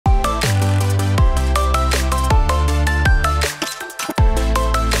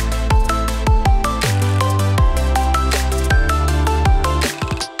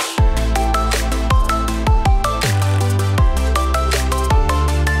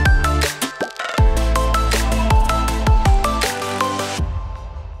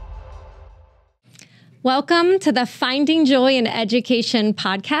Welcome to the Finding Joy in Education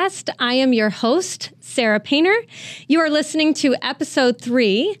podcast. I am your host, Sarah Painter. You are listening to episode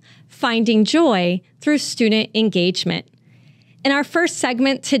 3, Finding Joy Through Student Engagement. In our first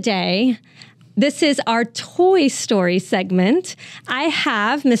segment today, this is our Toy Story segment. I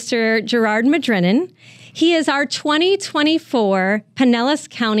have Mr. Gerard Madrinnen. He is our 2024 Pinellas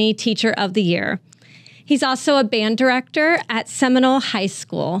County Teacher of the Year. He's also a band director at Seminole High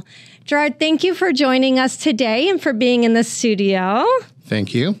School. Gerard, thank you for joining us today and for being in the studio.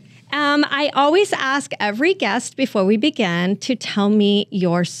 Thank you. I always ask every guest before we begin to tell me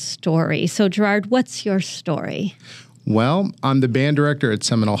your story. So, Gerard, what's your story? Well, I'm the band director at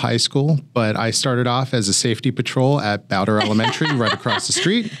Seminole High School, but I started off as a safety patrol at Bowder Elementary right across the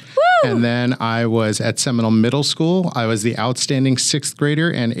street. Woo! And then I was at Seminole Middle School. I was the outstanding 6th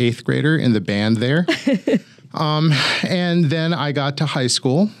grader and 8th grader in the band there. And then I got to high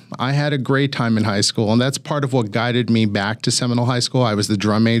school. I had a great time in high school, and that's part of what guided me back to Seminole High School. I was the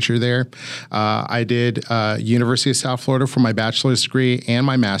drum major there. I did University of South Florida for my bachelor's degree and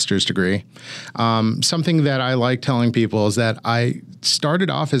my master's degree. Something that I like telling people is that I started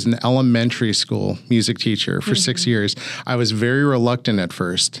off as an elementary school music teacher for 6 years. I was very reluctant at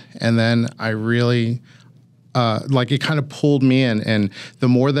first, and then I really it kind of pulled me in. And the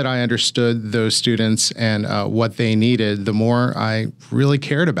more that I understood those students and what they needed, the more I really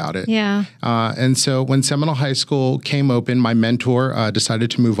cared about it. Yeah. And so when Seminole High School came open, my mentor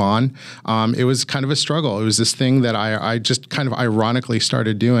decided to move on. It was kind of a struggle. It was this thing that I just kind of ironically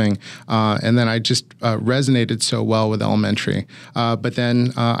started doing. And then I just resonated so well with elementary. But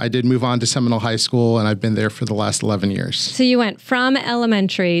then I did move on to Seminole High School, and I've been there for the last 11 years. So you went from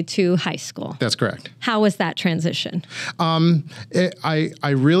elementary to high school. That's correct. How was that transition? I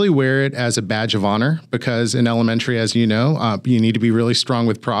really wear it as a badge of honor because in elementary, as you know, you need to be really strong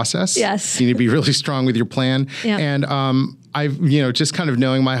with process. Yes. You need to be really strong with your plan. Yeah. And just kind of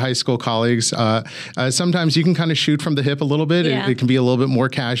knowing my high school colleagues, sometimes you can kind of shoot from the hip a little bit. Yeah. It can be a little bit more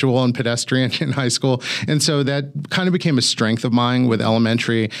casual and pedestrian in high school. And so that kind of became a strength of mine with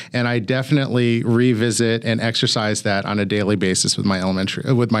elementary. And I definitely revisit and exercise that on a daily basis with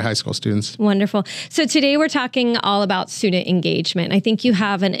my high school students. Wonderful. So today we're talking all about student engagement. I think you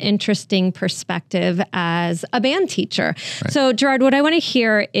have an interesting perspective as a band teacher. Right. So Gerard, what I want to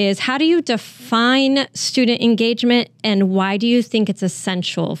hear is how do you define student engagement and why do you think it's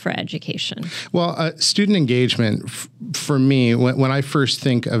essential for education? Well, student engagement, for me, when I first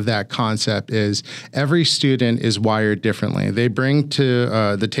think of that concept, is every student is wired differently. They bring to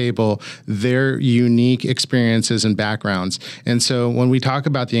the table their unique experiences and backgrounds. And so when we talk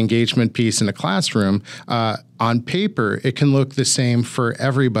about the engagement piece in a classroom, on paper, it can look the same for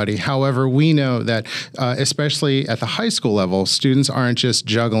everybody. However, we know that, especially at the high school level, students aren't just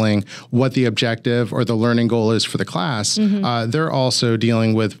juggling what the objective or the learning goal is for the class. Mm-hmm. They're also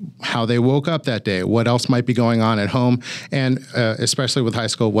dealing with how they woke up that day, what else might be going on at home, and especially with high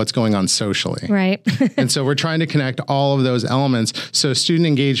school, what's going on socially. Right. And so we're trying to connect all of those elements. So student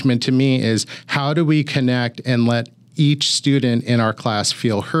engagement to me is how do we connect and let each student in our class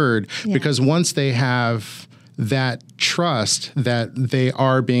feel heard? Yeah. Because once they have that trust that they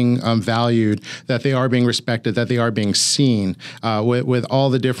are being valued, that they are being respected, that they are being seen with all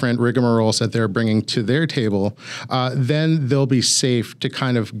the different rigmaroles that they're bringing to their table, then they'll be safe to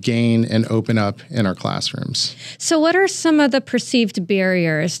kind of gain and open up in our classrooms. So what are some of the perceived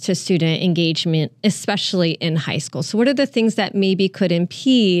barriers to student engagement, especially in high school? So what are the things that maybe could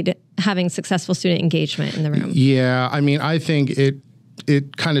impede having successful student engagement in the room? Yeah, I mean, I think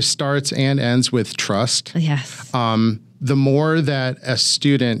it kind of starts and ends with trust. Yes. The more that a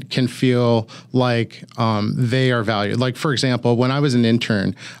student can feel like they are valued. Like, for example, when I was an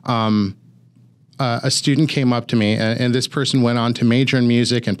intern, a student came up to me, and this person went on to major in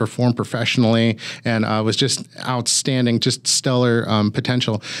music and perform professionally and was just outstanding, just stellar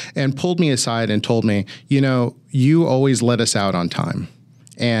potential, and pulled me aside and told me, you always let us out on time.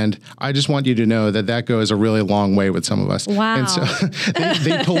 And I just want you to know that that goes a really long way with some of us. Wow. And so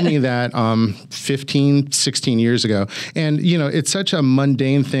they told me that 15, 16 years ago. And, it's such a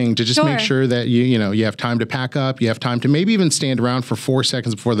mundane thing to just make sure that you have time to pack up. You have time to maybe even stand around for 4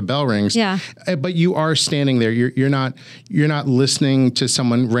 seconds before the bell rings. Yeah. But you are standing there. You're not listening to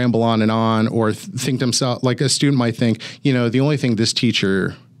someone ramble on and on or think themselves, like a student might think, the only thing this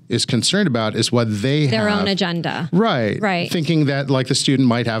teacher is concerned about is what they have. Their own agenda. Right. Thinking that the student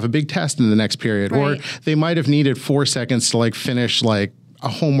might have a big test in the next period, or they might have needed 4 seconds to finish a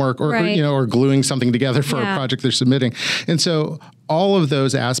homework or gluing something together for a project they're submitting. And so all of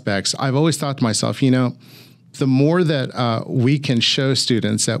those aspects, I've always thought to myself, the more that we can show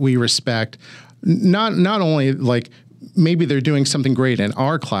students that we respect not only like maybe they're doing something great in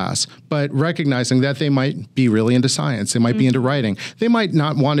our class, but recognizing that they might be really into science, they might be into writing, they might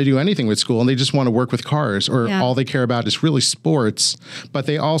not want to do anything with school and they just want to work with cars, or all they care about is really sports, but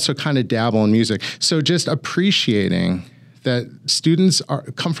they also kind of dabble in music. So just appreciating that students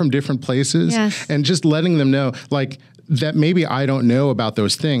come from different places and just letting them know, like, that maybe I don't know about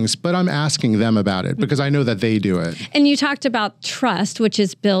those things, but I'm asking them about it because I know that they do it. And you talked about trust, which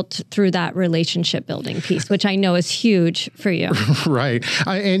is built through that relationship building piece, which I know is huge for you. Right.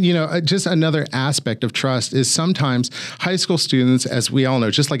 And, you know, just another aspect of trust is sometimes high school students, as we all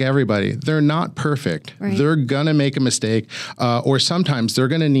know, just like everybody, they're not perfect. Right. They're going to make a mistake, or sometimes they're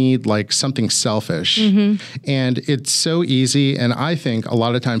going to need like something selfish. And it's so easy. And I think a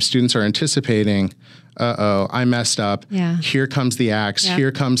lot of times students are anticipating, I messed up. Here comes the axe.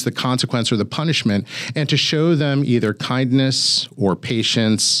 Here comes the consequence or the punishment. And to show them either kindness or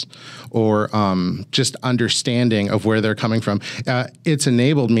patience or just understanding of where they're coming from, it's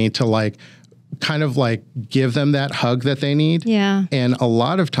enabled me to like kind of like give them that hug that they need. And a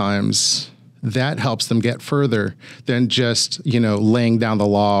lot of times that helps them get further than just, you know, laying down the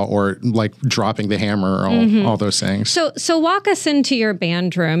law or like dropping the hammer or all those things. So walk us into your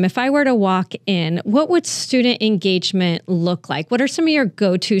band room. If I were to walk in, what would student engagement look like? What are some of your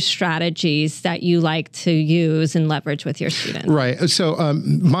go-to strategies that you like to use and leverage with your students? Right. So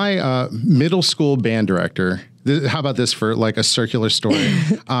my middle school band director, how about this for like a circular story?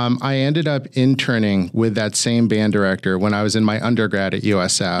 I ended up interning with that same band director when I was in my undergrad at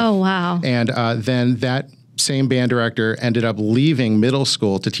USF. Oh, wow. And then that same band director ended up leaving middle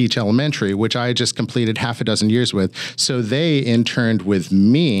school to teach elementary, which I had just completed half a dozen years with. So they interned with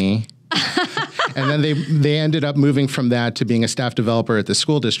me. And then they ended up moving from that to being a staff developer at the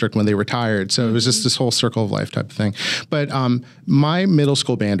school district when they retired. So it was just this whole circle of life type of thing. But my middle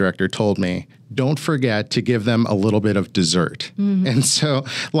school band director told me, don't forget to give them a little bit of dessert. And so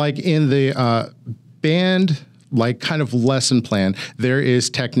like in the band, like kind of lesson plan, there is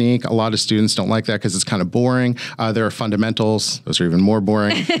technique. A lot of students don't like that because it's kind of boring. There are fundamentals. Those are even more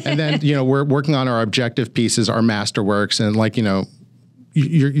boring. And then, you know, we're working on our objective pieces, our masterworks, and like, you know,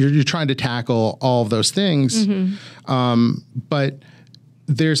 you're trying to tackle all of those things. But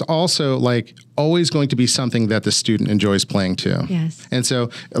there's also like always going to be something that the student enjoys playing too. And so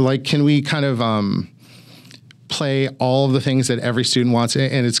like, can we kind of play all of the things that every student wants?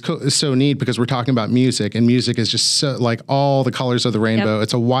 And it's so neat because we're talking about music, and music is just so like all the colors of the rainbow.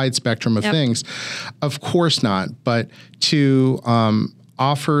 It's a wide spectrum of things. Of course not, but to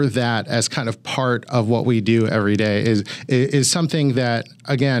offer that as kind of part of what we do every day is something that,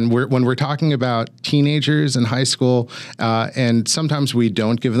 again, when we're talking about teenagers in high school, and sometimes we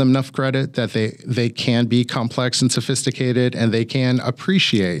don't give them enough credit that they can be complex and sophisticated, and they can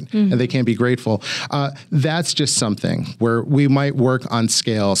appreciate and they can be grateful. That's just something where we might work on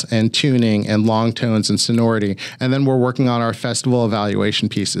scales and tuning and long tones and sonority, and then we're working on our festival evaluation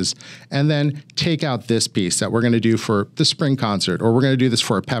pieces, and then take out this piece that we're going to do for the spring concert, or we're going to do this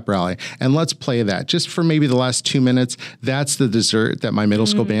for a pep rally, and let's play that just for maybe the last 2 minutes. That's the dessert that my middle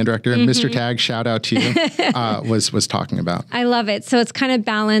school band director, Mr. Tag, shout out to you, was talking about. I love it. So it's kind of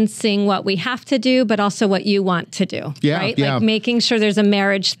balancing what we have to do, but also what you want to do. Right? Like making sure there's a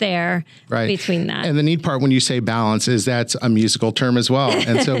marriage there between that. And the neat part when you say balance is that's a musical term as well.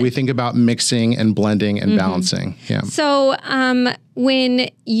 And so we think about mixing and blending and balancing. So when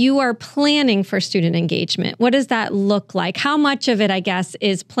you are planning for student engagement, what does that look like? How much of it, I guess,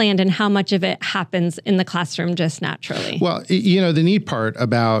 is planned and how much of it happens in the classroom just naturally? Well, you know, the neat part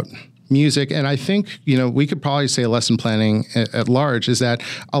about music, and I think, you know, we could probably say lesson planning at large, is that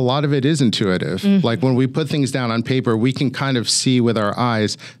a lot of it is intuitive. Like when we put things down on paper, we can kind of see with our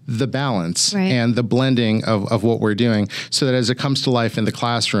eyes the balance and the blending of what we're doing, so that as it comes to life in the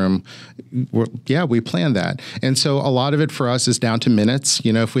classroom, we plan that. And so a lot of it for us is down to minutes.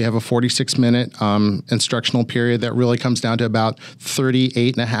 You know, if we have a 46-minute instructional period, that really comes down to about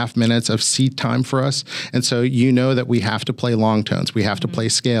 38 and a half minutes of seat time for us. And so you know that we have to play long tones, we have to play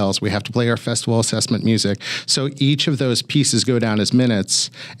scales, we have to play our festival assessment music. So each of those pieces go down as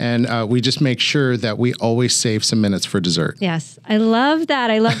minutes, and we just make sure that we always save some minutes for dessert. Yes, I love that.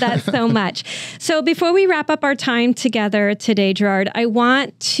 I love that so much. So before we wrap up our time together today, Gerard, I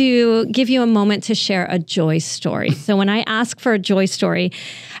want to give you a moment to share a joy story. So when I ask for a joy story,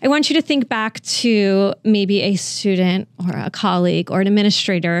 I want you to think back to maybe a student or a colleague or an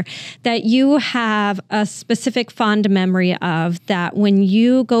administrator that you have a specific fond memory of, that when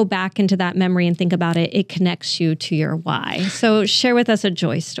you go back into that memory and think about it, it connects you to your why. So share with us a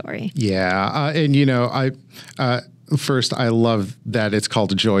joy story. Yeah. And, you know, First, I love that it's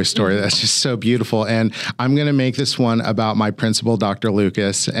called a joy story. That's just so beautiful. And I'm going to make this one about my principal, Dr.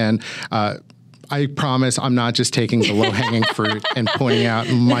 Lucas. And I promise I'm not just taking the low-hanging fruit and pointing out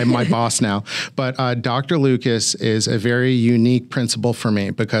my boss now. But Dr. Lucas is a very unique principal for me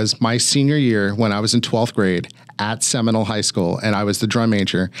because my senior year, when I was in 12th grade at Seminole High School, and I was the drum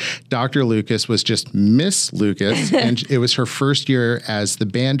major, Dr. Lucas was just Miss Lucas, and it was her first year as the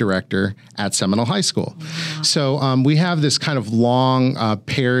band director at Seminole High School. Wow. So we have this kind of long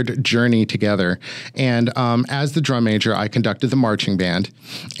paired journey together. And as the drum major, I conducted the marching band.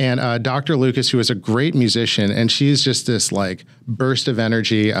 And Dr. Lucas, who is a great musician, and she's just this like burst of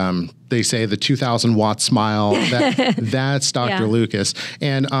energy. They say the 2,000 watt smile. That's Dr. Lucas.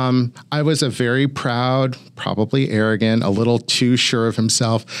 And I was a very proud, probably arrogant, a little too sure of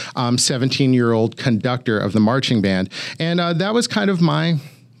himself, 17-year-old conductor of the marching band. And that was kind of my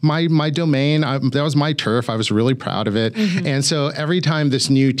domain. That was my turf. I was really proud of it. Mm-hmm. And so every time this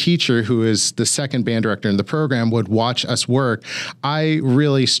new teacher, who is the second band director in the program, would watch us work, I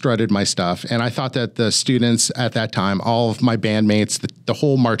really strutted my stuff. And I thought that the students at that time, all of my bandmates, the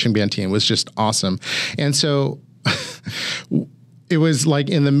whole marching band team was just awesome. And so it was like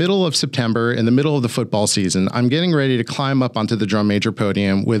in the middle of September, in the middle of the football season, I'm getting ready to climb up onto the drum major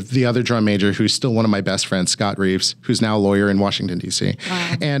podium with the other drum major, who's still one of my best friends, Scott Reeves, who's now a lawyer in Washington, D.C.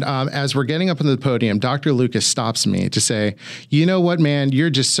 Wow. And as we're getting up onto the podium, Dr. Lucas stops me to say, "You know what, man, you're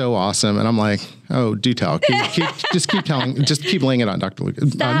just so awesome." And I'm like, "Oh, do tell. Just keep laying it on, Dr.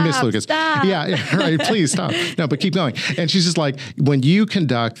 Lucas, Miss Lucas." Stop. Yeah, right. Please stop. No, but keep going. And she's just like, when you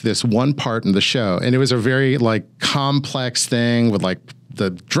conduct this one part in the show, and it was a very like complex thing with like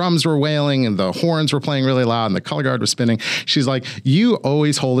the drums were wailing and the horns were playing really loud and the color guard was spinning. She's like, you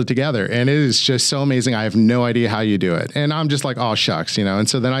always hold it together. And it is just so amazing. I have no idea how you do it. And I'm just like, oh, shucks, you know? And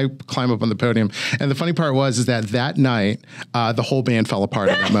so then I climb up on the podium. And the funny part is that night, the whole band fell apart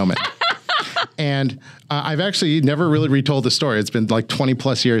at that moment. And I've actually never really retold the story. It's been like 20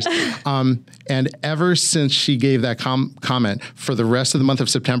 plus years. And ever since she gave that comment, for the rest of the month of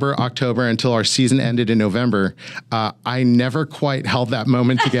September, October, until our season ended in November, I never quite held that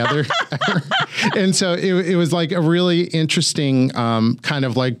moment together. And so it was like a really interesting kind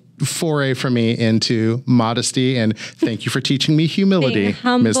of like foray for me into modesty, and thank you for teaching me humility,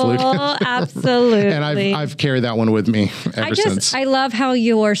 Ms. Lucas. Absolutely. And I've carried that one with me ever since. I love how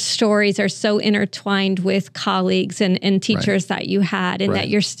your stories are so intertwined with colleagues and teachers that you had and that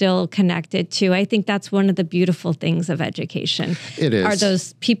you're still connected to. I think that's one of the beautiful things of education. It is. Are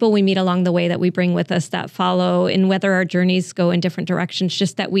those people we meet along the way that we bring with us that follow, and whether our journeys go in different directions,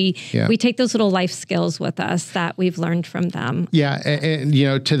 just that we take those little life skills with us that we've learned from them. Yeah. And you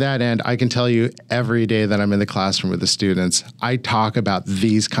know, to that end, I can tell you every day that I'm in the classroom with the students, I talk about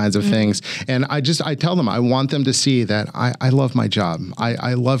these kinds of things. And I tell them, I want them to see that I love my job.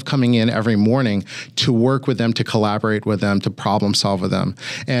 I love coming in every morning to work with them, to collaborate with them, to problem solve with them.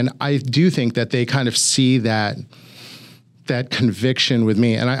 And I do think that they kind of see that conviction with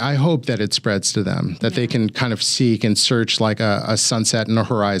me. And I hope that it spreads to them, that they can kind of seek and search like a sunset and a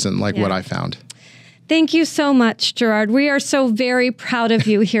horizon, like what I found. Thank you so much, Gerard. We are so very proud of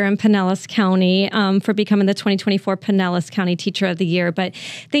you here in Pinellas County for becoming the 2024 Pinellas County Teacher of the Year. But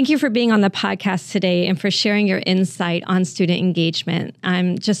thank you for being on the podcast today and for sharing your insight on student engagement.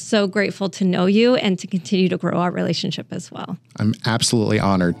 I'm just so grateful to know you and to continue to grow our relationship as well. I'm absolutely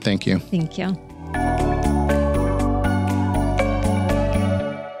honored. Thank you. Thank you.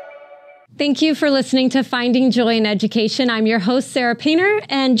 Thank you for listening to Finding Joy in Education. I'm your host, Sarah Painter,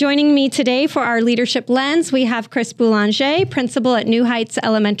 and joining me today for our Leadership Lens, we have Chris Boulanger, principal at New Heights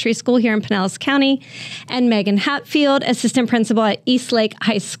Elementary School here in Pinellas County, and Megan Hatfield, assistant principal at Eastlake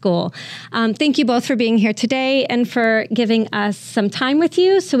High School. Thank you both for being here today and for giving us some time with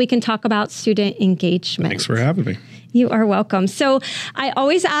you so we can talk about student engagement. Thanks for having me. You are welcome. So I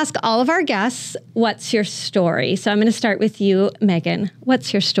always ask all of our guests, what's your story? So I'm going to start with you, Megan.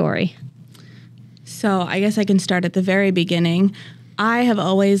 What's your story? So I guess I can start at the very beginning. I have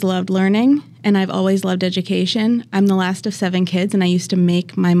always loved learning, and I've always loved education. I'm the last of 7 kids, and I used to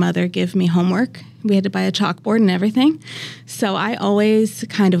make my mother give me homework. We had to buy a chalkboard and everything. So I always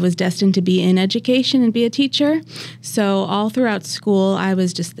kind of was destined to be in education and be a teacher. So all throughout school, I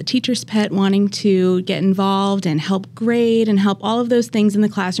was just the teacher's pet, wanting to get involved and help grade and help all of those things in the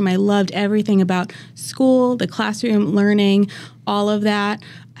classroom. I loved everything about school, the classroom, learning, all of that.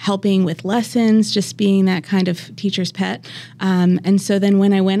 helping with lessons, just being that kind of teacher's pet. And so then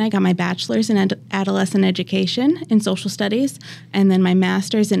when I went, I got my bachelor's in adolescent education in social studies, and then my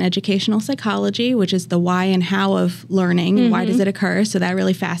master's in educational psychology, which is the why and how of learning. Why does it occur? So that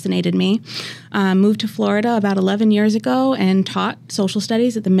really fascinated me. Moved to Florida about 11 years ago and taught social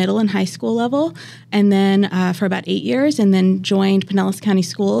studies at the middle and high school level, and then for about 8 years, and then joined Pinellas County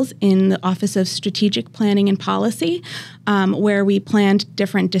Schools in the Office of Strategic Planning and Policy, where we planned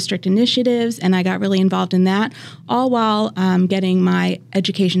different district initiatives, and I got really involved in that, all while getting my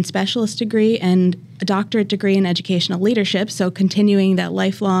education specialist degree and a doctorate degree in educational leadership, so continuing that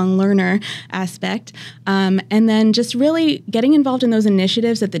lifelong learner aspect. And then just really getting involved in those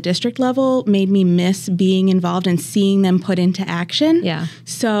initiatives at the district level made me miss being involved and seeing them put into action. Yeah.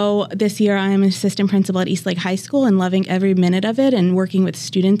 So this year I am an assistant principal at Eastlake High School and loving every minute of it and working with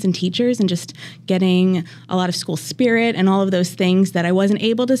students and teachers and just getting a lot of school spirit and all of those things that I wasn't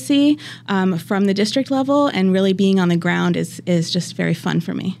able to see from the district level, and really being on the ground is just very fun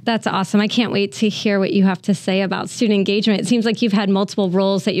for me. That's awesome. I can't wait to hear what you have to say about student engagement. It seems like you've had multiple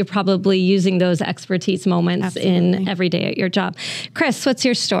roles that you're probably using those expertise moments in every day at your job. Chris, what's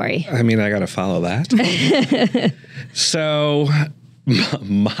your story? I mean, I got to follow that. So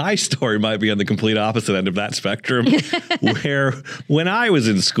my story might be on the complete opposite end of that spectrum, where when I was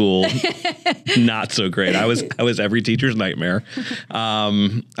in school, not so great. I was every teacher's nightmare.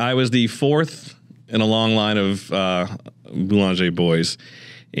 I was the fourth in a long line of Boulanger boys.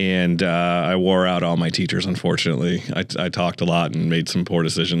 And I wore out all my teachers, unfortunately. I talked a lot and made some poor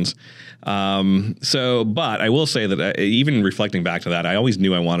decisions. But I will say that even reflecting back to that, I always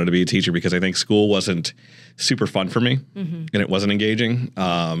knew I wanted to be a teacher because I think school wasn't super fun for me and it wasn't engaging.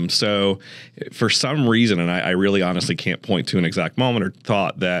 So for some reason, and I really honestly can't point to an exact moment or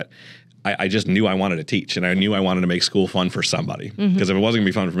thought, that I just knew I wanted to teach, and I knew I wanted to make school fun for somebody. Because if it wasn't going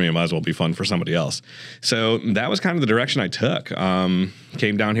to be fun for me, it might as well be fun for somebody else. So that was kind of the direction I took.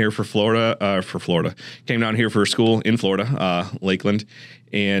 Came down here for Florida. Came down here for school in Florida, Lakeland,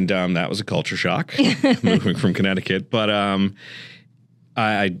 and that was a culture shock, moving from Connecticut. But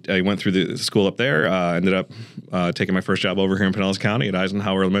I went through the school up there. Ended up taking my first job over here in Pinellas County at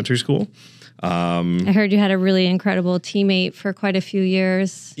Eisenhower Elementary School. I heard you had a really incredible teammate for quite a few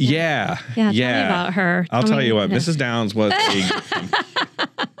years. Yeah. Tell me about her. I'll tell you what, Mrs. Downs was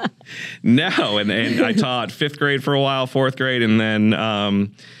and I taught fifth grade for a while, fourth grade, and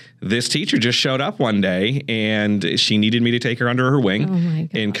then this teacher just showed up one day, and she needed me to take her under her wing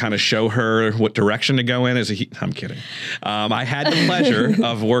and kind of show her what direction to go in. I'm kidding. I had the pleasure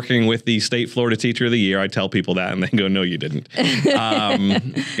of working with the State Florida Teacher of the Year. I tell people that, and they go, "No, you didn't."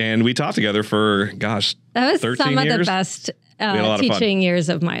 And we taught together for, that was 13 some years. of the best teaching years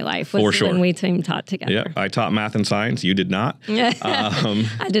of my life. Was when we taught together. Yeah, I taught math and science. You did not.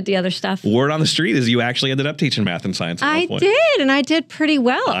 I did the other stuff. Word on the street is you actually ended up teaching math and science. I did, and I did pretty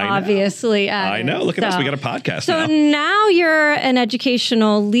well, obviously. I know. Look at us. We got a podcast now. So now you're an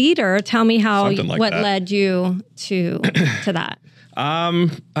educational leader. Tell me what led you to that.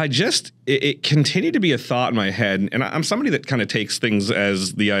 It continued to be a thought in my head, and I'm somebody that kind of takes things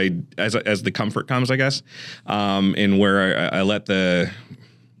as the comfort comes, I guess, and where I let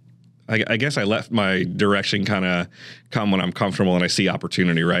I guess I let my direction kind of come when I'm comfortable and I see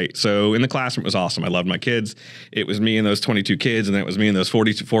opportunity, right? So in the classroom, it was awesome. I loved my kids. It was me and those 22 kids, and then it was me and those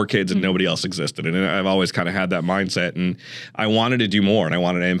 44 kids, and nobody else existed. And I've always kind of had that mindset, and I wanted to do more, and I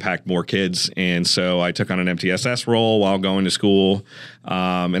wanted to impact more kids. And so I took on an MTSS role while going to school.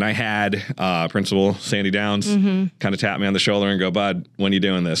 And I had Principal Sandy Downs kind of tap me on the shoulder and go, "Bud, when are you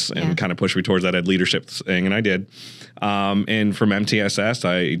doing this?" And kind of push me towards that ed leadership thing, and I did. And from MTSS,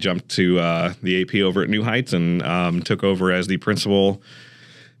 I jumped to the AP over at New Heights and took over as the principal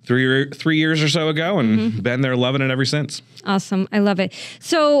 3 years or so ago, and been there loving it ever since. Awesome. I love it.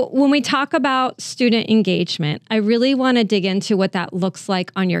 So when we talk about student engagement, I really want to dig into what that looks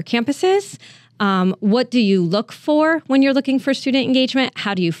like on your campuses. What do you look for when you're looking for student engagement?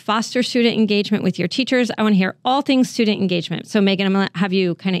 How do you foster student engagement with your teachers? I want to hear all things student engagement. So Megan, I'm going to have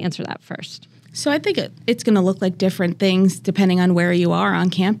you kind of answer that first. So I think it's going to look like different things depending on where you are on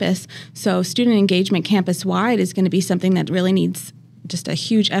campus. So student engagement campus-wide is going to be something that really needs just a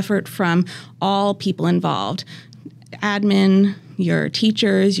huge effort from all people involved. Admin, your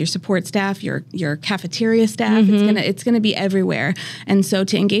teachers, your support staff, your cafeteria staff. It's gonna be everywhere. And so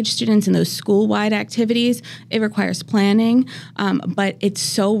to engage students in those school-wide activities, it requires planning, but it's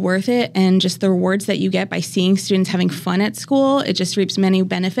so worth it. And just the rewards that you get by seeing students having fun at school, it just reaps many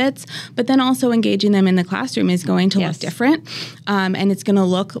benefits. But then also engaging them in the classroom is going to look different, and it's going to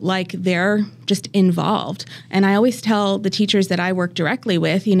look like they're just involved. And I always tell the teachers that I work directly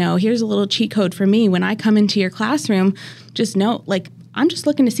with, here's a little cheat code for me. When I come into your classroom, just know, I'm just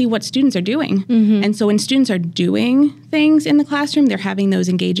looking to see what students are doing. And so when students are doing things in the classroom, they're having those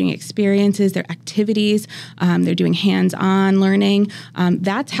engaging experiences, their activities, they're doing hands-on learning.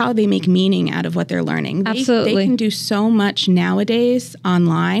 That's how they make meaning out of what they're learning. Absolutely. They can do so much nowadays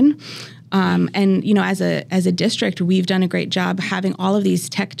online. And as a district, we've done a great job having all of these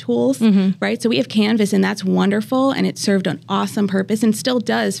tech tools, right? So we have Canvas, and that's wonderful, and it served an awesome purpose and still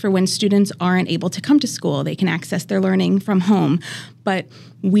does for when students aren't able to come to school. They can access their learning from home. But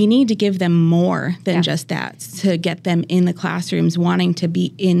we need to give them more than just that to get them in the classrooms wanting to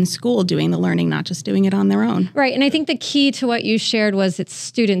be in school doing the learning, not just doing it on their own. Right. And I think the key to what you shared was it's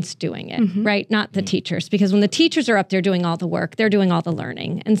students doing it, right? Not the teachers. Because when the teachers are up there doing all the work, they're doing all the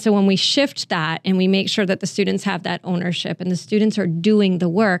learning. And so when we shift that and we make sure that the students have that ownership and the students are doing the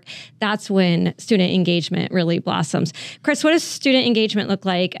work, that's when student engagement really blossoms. Chris, what does student engagement look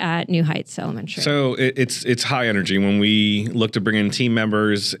like at New Heights Elementary? So it's high energy. When we look to bring in team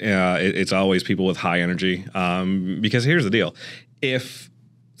members, it's always people with high energy. Because here's the deal. If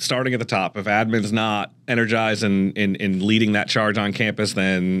starting at the top, if admin's not energized and leading that charge on campus,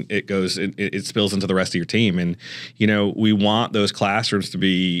 then it spills into the rest of your team. And, we want those classrooms to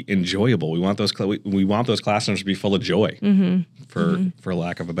be enjoyable. We want those classrooms to be full of joy, for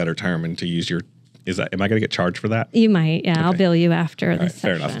lack of a better term, and to use your am I going to get charged for that? You might, yeah. Okay. I'll bill you after this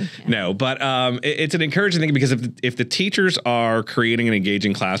session. Fair enough. Yeah. No, but it's an encouraging thing because if the teachers are creating an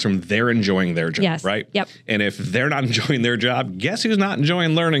engaging classroom, they're enjoying their job, right? Yep. And if they're not enjoying their job, guess who's not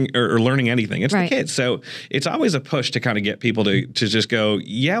enjoying learning or learning anything? It's the kids. So it's always a push to kind of get people to just go,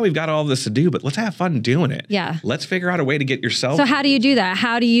 yeah, we've got all this to do, but let's have fun doing it. Yeah. Let's figure out a way to get yourself. So how do you do that?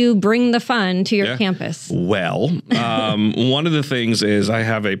 How do you bring the fun to your campus? Well, one of the things is I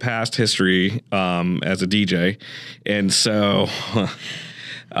have a past history as a DJ. And so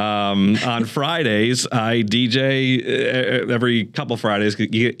on Fridays, I DJ every couple Fridays.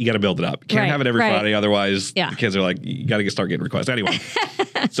 You got to build it up. Can't have it every Friday. Otherwise, the kids are like, you got to start getting requests. Anyway,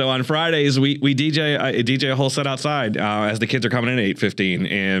 so on Fridays, we DJ, I DJ a whole set outside as the kids are coming in at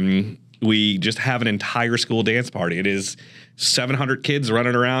 8:15. And we just have an entire school dance party. It is 700 kids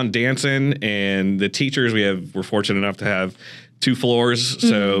running around dancing. And the teachers, we're fortunate enough to have 2 floors,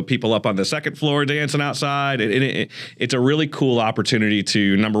 so people up on the second floor dancing outside. It's a really cool opportunity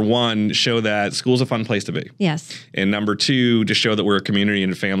to, number one, show that school's a fun place to be. Yes. And number two, to show that we're a community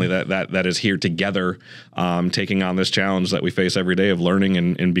and a family that is here together, taking on this challenge that we face every day of learning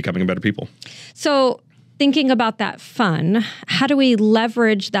and becoming better people. So thinking about that fun, how do we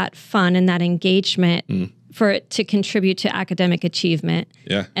leverage that fun and that engagement for it to contribute to academic achievement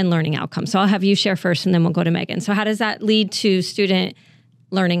and learning outcomes? So I'll have you share first and then we'll go to Megan. So how does that lead to student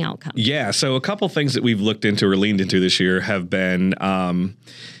learning outcomes? Yeah, so a couple things that we've looked into or leaned into this year have been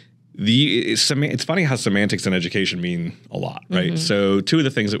it's funny how semantics in education mean a lot, right? So 2 of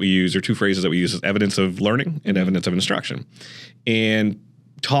the things that we use, or 2 phrases that we use, is evidence of learning and evidence of instruction. And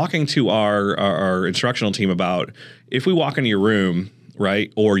talking to our instructional team about, if we walk into your room,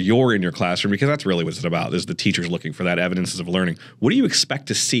 right, or you're in your classroom, because that's really what it's about, is the teachers looking for that evidence of learning. What do you expect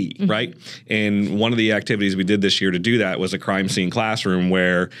to see, right? And one of the activities we did this year to do that was a crime scene classroom,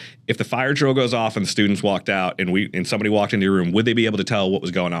 where if the fire drill goes off and the students walked out and somebody walked into your room, would they be able to tell what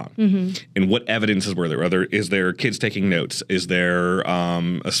was going on? And what evidences were there? Is there kids taking notes? Is there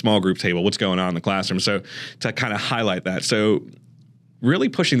a small group table? What's going on in the classroom? So to kind of highlight that. So really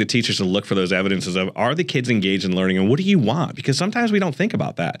pushing the teachers to look for those evidences of, are the kids engaged in learning, and what do you want? Because sometimes we don't think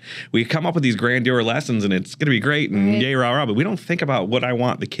about that. We come up with these grandeur lessons and it's going to be great and yay, rah, rah, but we don't think about what I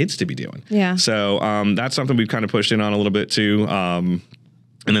want the kids to be doing. Yeah. So that's something we've kind of pushed in on a little bit too. And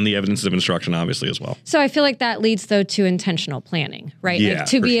then the evidences of instruction, obviously, as well. So I feel like that leads, though, to intentional planning, right? Yeah, like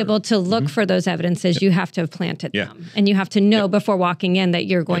to be able to look for those evidences, you have to have planted them. And you have to know before walking in that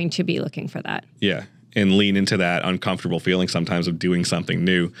you're going to be looking for that. Yeah. And lean into that uncomfortable feeling sometimes of doing something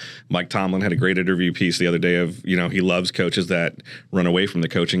new. Mike Tomlin had a great interview piece the other day of, he loves coaches that run away from the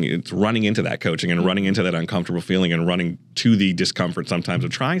coaching. It's running into that coaching and running into that uncomfortable feeling and running to the discomfort sometimes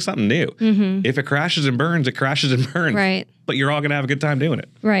of trying something new. If it crashes and burns, it crashes and burns. Right. But you're all going to have a good time doing it.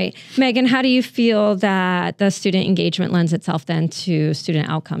 Right. Megan, how do you feel that the student engagement lends itself then to student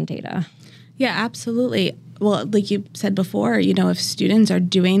outcome data? Yeah, absolutely. well, like you said before, if students are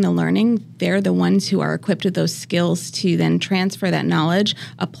doing the learning, they're the ones who are equipped with those skills to then transfer that knowledge,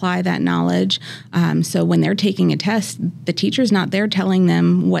 apply that knowledge. So when they're taking a test, the teacher's not there telling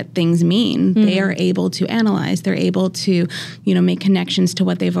them what things mean. They are able to analyze. They're able to, make connections to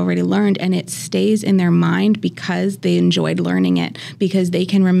what they've already learned, and it stays in their mind because they enjoyed learning it, because they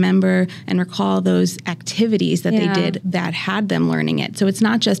can remember and recall those activities that they did that had them learning it. So it's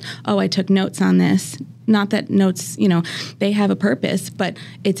not just, oh, I took notes on this. Not that notes, they have a purpose, but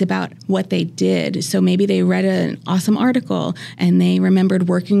it's about what they did. So maybe they read an awesome article and they remembered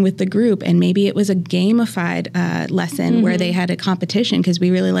working with the group, and maybe it was a gamified lesson where they had a competition, because we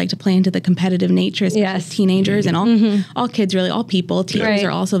really like to play into the competitive nature, especially teenagers and all kids, really, all people. Teachers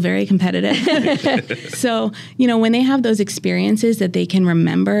are also very competitive. So, when they have those experiences that they can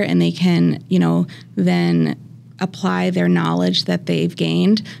remember, and they can, then apply their knowledge that they've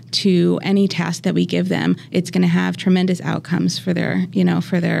gained to any task that we give them, it's going to have tremendous outcomes for their,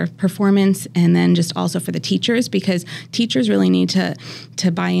 for their performance, and then just also for the teachers, because teachers really need to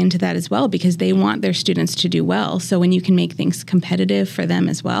buy into that as well, because they want their students to do well. So when you can make things competitive for them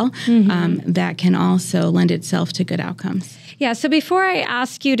as well, that can also lend itself to good outcomes. Yeah. So before I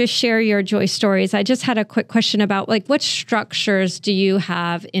ask you to share your joy stories, I just had a quick question about what structures do you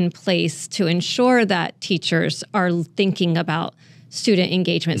have in place to ensure that teachers are thinking about student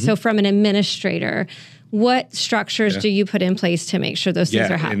engagement? So from an administrator, what structures do you put in place to make sure those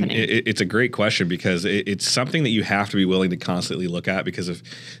things are happening? It's a great question, because it's something that you have to be willing to constantly look at, because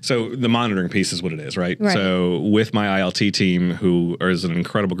so the monitoring piece is what it is, right? So with my ILT team, who is an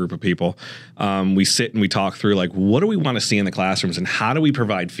incredible group of people, we sit and we talk through what do we want to see in the classrooms, and how do we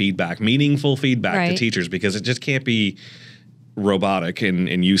provide feedback, meaningful feedback to teachers, because it just can't be robotic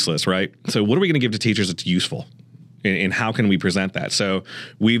and useless, right? So what are we going to give to teachers that's useful? And how can we present that? So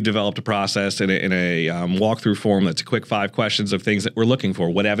we've developed a process in a walkthrough form that's a quick 5 questions of things that we're looking for,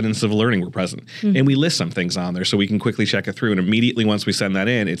 what evidence of learning were present. And we list some things on there so we can quickly check it through. And immediately once we send that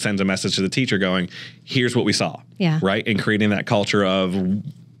in, it sends a message to the teacher going, here's what we saw, right? And creating that culture of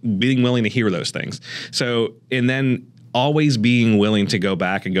being willing to hear those things. So, and then always being willing to go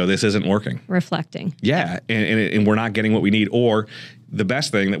back and go, this isn't working. Reflecting. Yeah, and we're not getting what we need. Or the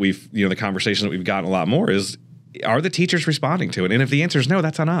best thing that the conversation that we've gotten a lot more is, are the teachers responding to it? And if the answer is no,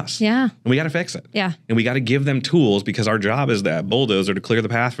 that's on us. Yeah. And we got to fix it. Yeah. And we got to give them tools, because our job is that bulldozer to clear the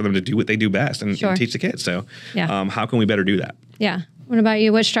path for them to do what they do best and teach the kids. So how can we better do that? Yeah. What about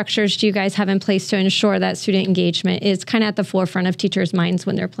you? What structures do you guys have in place to ensure that student engagement is kind of at the forefront of teachers' minds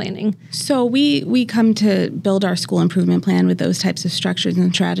when they're planning? So we come to build our school improvement plan with those types of structures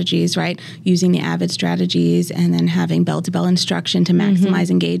and strategies, right? Using the AVID strategies, and then having bell-to-bell instruction to maximize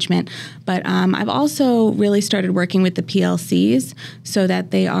engagement. But I've also really started working with the PLCs so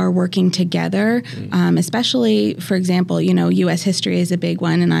that they are working together, especially, for example, U.S. history is a big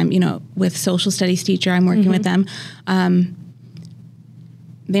one, and I'm, with social studies teacher, I'm working with them.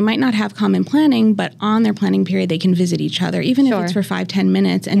 They might not have common planning, but on their planning period, they can visit each other, even if it's for 5-10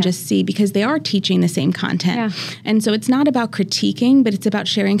 minutes, and just see, because they are teaching the same content. Yeah. And so it's not about critiquing, but it's about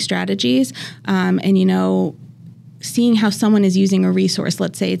sharing strategies and, seeing how someone is using a resource.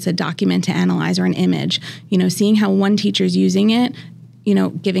 Let's say it's a document to analyze or an image, seeing how one teacher's using it,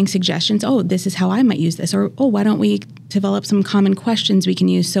 giving suggestions. Oh, this is how I might use this. Or, oh, why don't we develop some common questions we can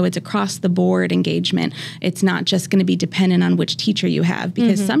use, so it's across the board engagement. It's not just going to be dependent on which teacher you have,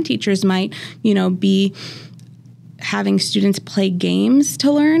 because some teachers might, be having students play games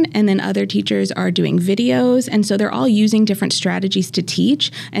to learn, and then other teachers are doing videos. And so they're all using different strategies to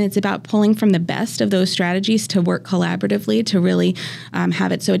teach. And it's about pulling from the best of those strategies to work collaboratively to really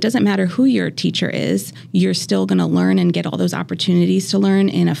have it. So it doesn't matter who your teacher is, you're still going to learn and get all those opportunities to learn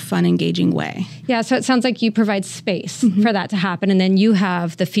in a fun, engaging way. Yeah, so it sounds like you provide space for that to happen. And then you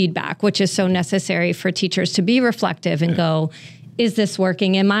have the feedback, which is so necessary for teachers to be reflective and go, is this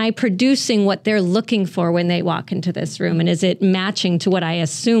working? Am I producing what they're looking for when they walk into this room? And is it matching to what I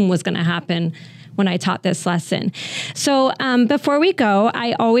assume was going to happen when I taught this lesson? So before we go,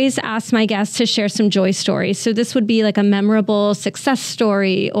 I always ask my guests to share some joy stories. So this would be like a memorable success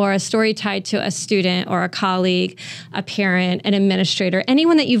story, or a story tied to a student or a colleague, a parent, an administrator,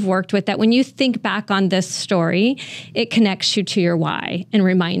 anyone that you've worked with, that when you think back on this story, it connects you to your why and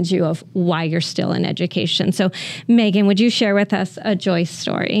reminds you of why you're still in education. So Megan, would you share with us a joy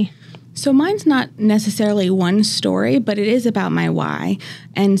story? So mine's not necessarily one story, but it is about my why.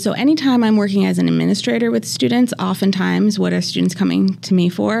 And so anytime I'm working as an administrator with students, oftentimes what are students coming to me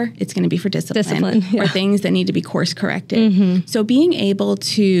for? It's going to be for discipline or things that need to be course corrected. So being able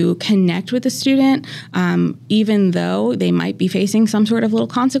to connect with a student, even though they might be facing some sort of little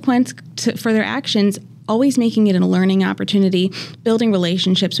consequence for their actions, always making it a learning opportunity, building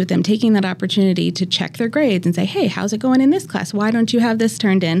relationships with them, taking that opportunity to check their grades and say, hey, how's it going in this class? Why don't you have this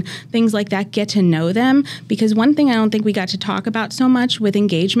turned in? Things like that, get to know them. Because one thing I don't think we got to talk about so much with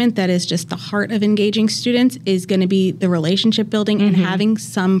engagement that is just the heart of engaging students is going to be the relationship building and having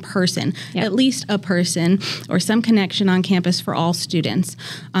some person, at least a person or some connection on campus for all students.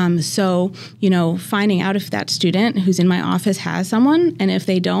 So, finding out if that student who's in my office has someone, and if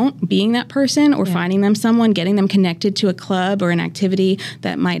they don't, being that person or finding them someone, getting them connected to a club or an activity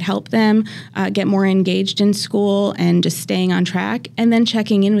that might help them get more engaged in school and just staying on track, and then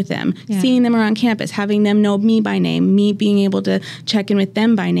checking in with them, seeing them around campus, having them know me by name, me being able to check in with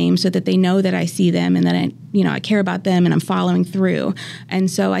them by name so that they know that I see them and that I care about them and I'm following through. And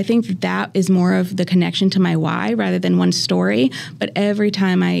so I think that is more of the connection to my why rather than one story. But every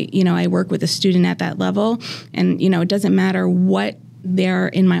time I work with a student at that level, and it doesn't matter what they're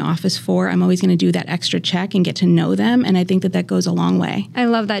in my office for, I'm always going to do that extra check and get to know them. And I think that goes a long way. I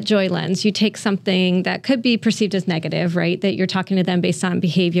love that joy lens. You take something that could be perceived as negative, right? That you're talking to them based on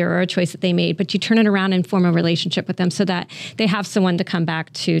behavior or a choice that they made, but you turn it around and form a relationship with them so that they have someone to come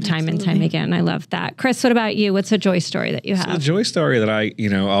back to time and time again. I love that. Chris, what about you? What's a joy story that you have? So the joy story that I,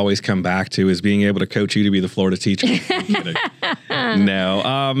 always come back to is being able to coach you to be the Florida teacher.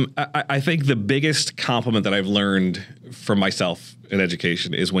 No, I think the biggest compliment that I've learned from myself in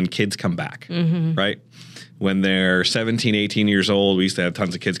education is when kids come back, right? When they're 17, 18 years old, we used to have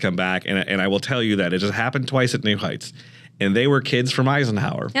tons of kids come back. And I will tell you that it just happened twice at New Heights. And they were kids from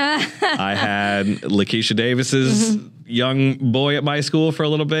Eisenhower. I had Lakeisha Davis's young boy at my school for a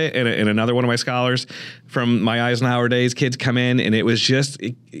little bit, and another one of my scholars from my Eisenhower days. Kids come in, and it was just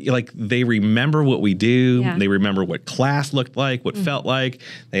like they remember what we do. Yeah. They remember what class looked like, what felt like.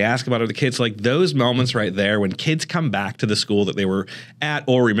 They ask about other kids. Like those moments right there when kids come back to the school that they were at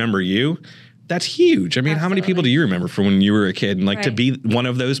or remember you. That's huge. I mean, how many people do you remember from when you were a kid? And to be one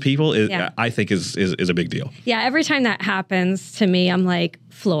of those people, I think is a big deal. Yeah, every time that happens to me, I'm like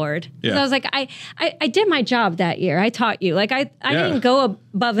floored. Yeah. I was like, I did my job that year. I taught you. Like I didn't go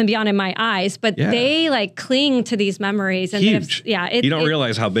above and beyond in my eyes, but they like cling to these memories. And huge. You don't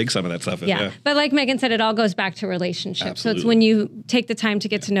realize how big some of that stuff is. Yeah. But like Megan said, it all goes back to relationships. Absolutely. So it's when you take the time to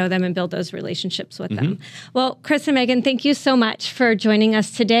get to know them and build those relationships with them. Well, Chris and Megan, thank you so much for joining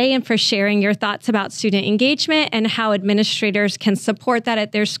us today and for sharing your thoughts about student engagement and how administrators can support that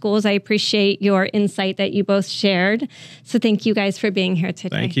at their schools. I appreciate your insight that you both shared. So thank you guys for being here today.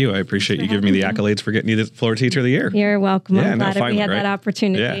 Thank you. I appreciate you giving me the accolades for getting you the Florida Teacher of the Year. You're welcome. I'm glad that we had that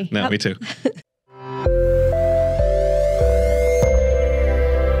opportunity. Yeah, me too.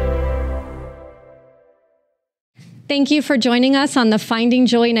 Thank you for joining us on the Finding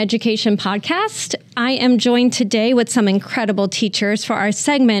Joy in Education podcast. I am joined today with some incredible teachers for our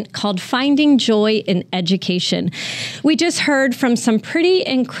segment called Finding Joy in Education. We just heard from some pretty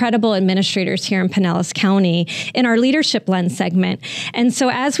incredible administrators here in Pinellas County in our Leadership Lens segment. And so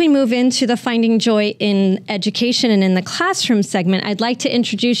as we move into the Finding Joy in Education and in the Classroom segment, I'd like to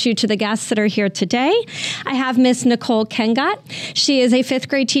introduce you to the guests that are here today. I have Miss Nicole Kengot. She is a 5th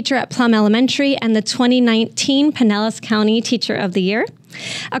grade teacher at Plum Elementary and the 2019 Pinellas County Teacher of the Year.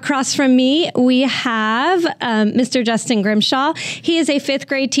 Across from me, we have Mr. Justin Grimshaw. He is a 5th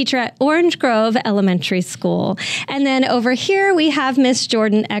grade teacher at Orange Grove Elementary School. And then over here, we have Miss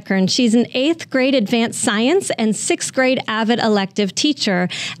Jordan Eckern. She's an 8th grade advanced science and 6th grade avid elective teacher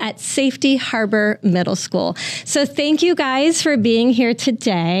at Safety Harbor Middle School. So thank you guys for being here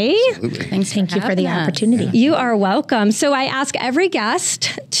today. Absolutely. Thank you for the opportunity. You are welcome. So I ask every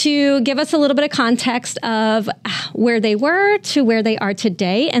guest to give us a little bit of context of where they were to where they are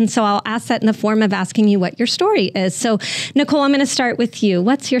today. And so I'll ask that in the form of asking you what your story is. So Nicole, I'm going to start with you.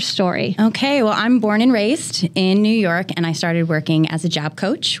 What's your story? Okay. Well, I'm born and raised in New York, and I started working as a job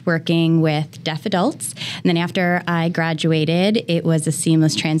coach, working with deaf adults. And then after I graduated, it was a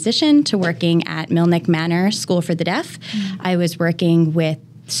seamless transition to working at Milnick Manor School for the Deaf. I was working with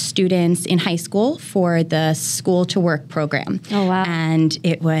students in high school for the School to Work program. Oh, wow. And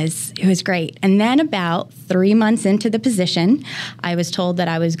it was great. And then about 3 months into the position, I was told that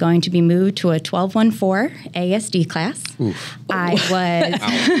I was going to be moved to a 1214 ASD class. Oof. I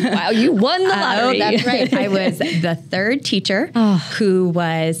was... Wow, you won the lottery. Oh, that's right. I was the 3rd teacher who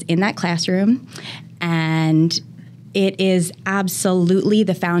was in that classroom, and it is absolutely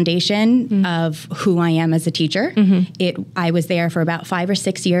the foundation of who I am as a teacher. I was there for about 5 or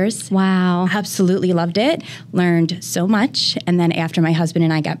 6 years. Wow. Absolutely loved it. Learned so much. And then after my husband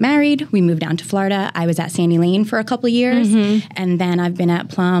and I got married, we moved down to Florida. I was at Sandy Lane for a couple of years. And then I've been at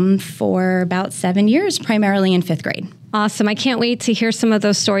Plum for about 7 years, primarily in 5th grade. Awesome. I can't wait to hear some of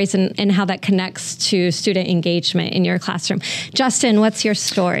those stories and how that connects to student engagement in your classroom. Justin, what's your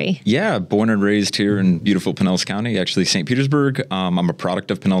story? Yeah, born and raised here in beautiful Pinellas County, actually St. Petersburg. I'm a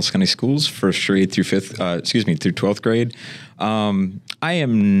product of Pinellas County Schools, first grade through through 12th grade. I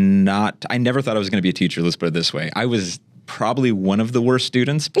never thought I was going to be a teacher, let's put it this way. I was probably one of the worst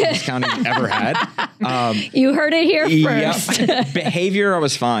students Pinellas County ever had. You heard it here first. Yep. Behavior, I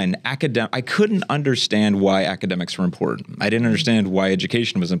was fine. I couldn't understand why academics were important. I didn't understand why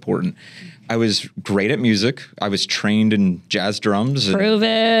education was important. I was great at music. I was trained in jazz drums. Prove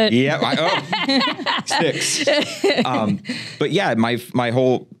it. Yeah. Sticks. But yeah, my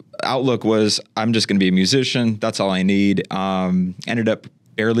whole outlook was, I'm just going to be a musician. That's all I need. Ended up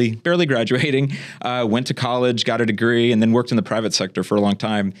barely graduating, went to college, got a degree, and then worked in the private sector for a long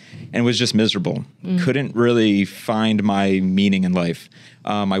time and was just miserable. Couldn't really find my meaning in life.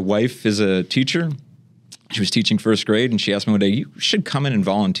 My wife is a teacher. She was teaching first grade, and she asked me one day, you should come in and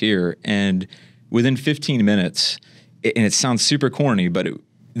volunteer. And within 15 minutes, and it sounds super corny, but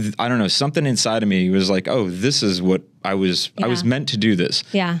I don't know, something inside of me was like, oh, this is what I was meant to do this.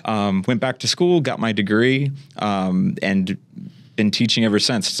 Yeah. Went back to school, got my degree, and been teaching ever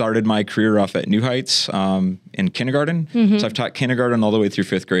since. Started my career off at New Heights in kindergarten. So I've taught kindergarten all the way through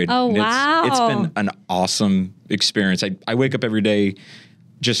 5th grade. Oh, and wow. It's been an awesome experience. I wake up every day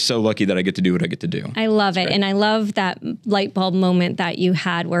just so lucky that I get to do what I get to do. I love it. And I love that light bulb moment that you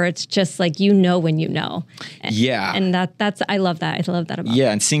had where it's just like, you know, when you know. Yeah. And that's, I love that. I love that about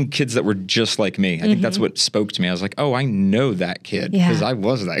Yeah. And seeing kids that were just like me, I think that's what spoke to me. I was like, oh, I know that kid because I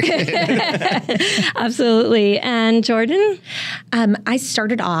was that kid. Absolutely. And Jordan? I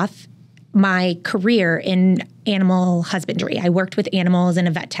started off my career in animal husbandry. I worked with animals in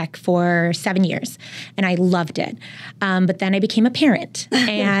a vet tech for 7 years, and I loved it. But then I became a parent,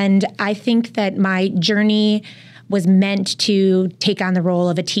 and I think that my journey was meant to take on the role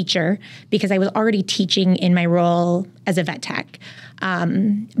of a teacher because I was already teaching in my role as a vet tech.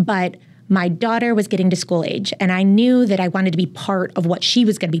 But my daughter was getting to school age, and I knew that I wanted to be part of what she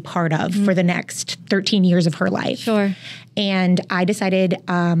was going to be part of for the next 13 years of her life. Sure. And I decided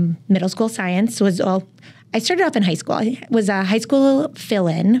middle school science was I started off in high school. I was a high school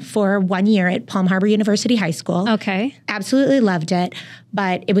fill-in for 1 year at Palm Harbor University High School. Okay. Absolutely loved it,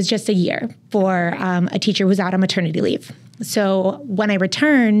 but it was just a year for a teacher who was out on maternity leave. So when I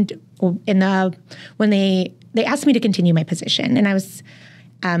returned, when they asked me to continue my position, and I was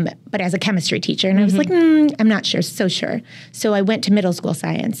but as a chemistry teacher. And I was like, I'm not so sure. So I went to middle school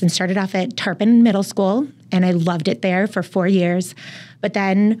science and started off at Tarpon Middle School, and I loved it there for 4 years, but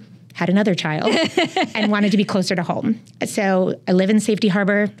then had another child and wanted to be closer to home. So I live in Safety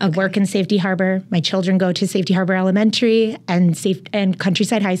Harbor, I work in Safety Harbor. My children go to Safety Harbor Elementary and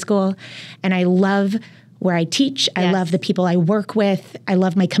Countryside High School, and I love where I teach. I love the people I work with. I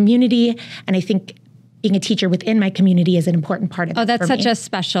love my community, and I think being a teacher within my community is an important part of it. That's such a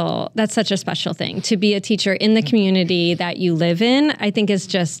special thing. To be a teacher in the community that you live in, I think is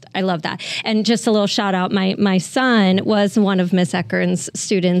just, I love that. And just a little shout out, my son was one of Miss Eckern's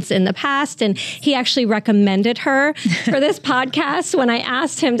students in the past, and he actually recommended her for this podcast when I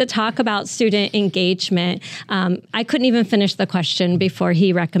asked him to talk about student engagement. I couldn't even finish the question before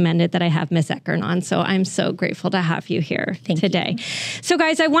he recommended that I have Miss Eckern on. So I'm so grateful to have you here today. So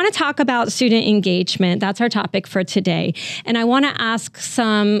guys, I want to talk about student engagement. That's our topic for today. And I want to ask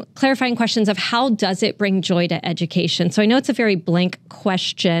some clarifying questions of how does it bring joy to education? So I know it's a very blanket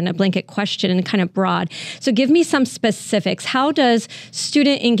question and kind of broad. So give me some specifics. How does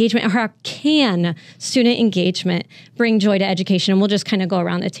student engagement, or how can student engagement bring joy to education? And we'll just kind of go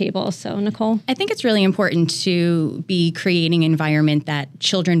around the table. So Nicole? I think it's really important to be creating an environment that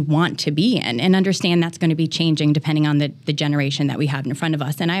children want to be in and understand that's going to be changing depending on the generation that we have in front of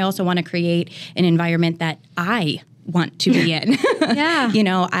us. And I also want to create an environment that I want to be in.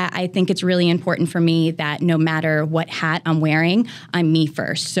 I think it's really important for me that no matter what hat I'm wearing, I'm me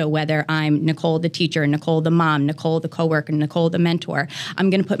first. So whether I'm Nicole the teacher, Nicole the mom, Nicole the coworker, Nicole the mentor,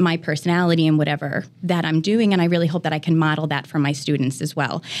 I'm going to put my personality in whatever that I'm doing, and I really hope that I can model that for my students as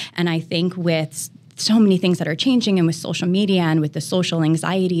well. And I think with so many things that are changing, and with social media and with the social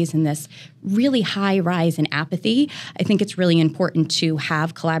anxieties and this really high rise in apathy, I think it's really important to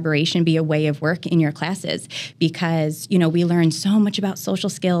have collaboration be a way of work in your classes, because, we learn so much about social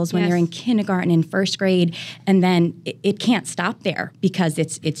skills when they're in kindergarten and first grade, and then it can't stop there because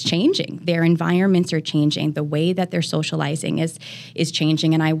it's changing. Their environments are changing. The way that they're socializing is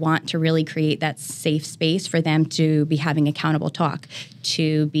changing, and I want to really create that safe space for them to be having accountable talk,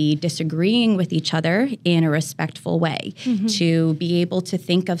 to be disagreeing with each other in a respectful way, to be able to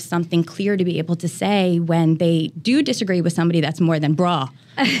think of something clearly easier to be able to say when they do disagree with somebody that's more than bra.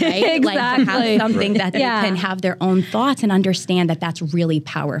 Right? Exactly. Like to have something that they can have their own thoughts and understand that that's really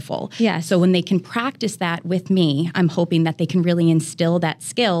powerful. Yes. So when they can practice that with me, I'm hoping that they can really instill that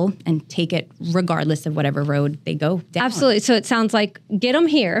skill and take it regardless of whatever road they go down. Absolutely. So it sounds like get them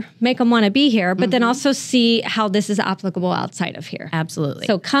here, make them want to be here, but then also see how this is applicable outside of here. Absolutely.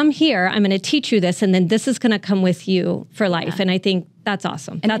 So come here, I'm going to teach you this, and then this is going to come with you for life. And I think that's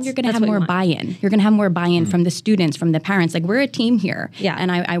awesome. And then you're going to have more buy-in. You're going to have more buy-in from the students, from the parents. Like, we're a team here. Yeah.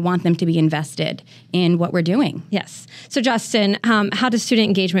 And I want them to be invested in what we're doing. Yes. So Justin, how does student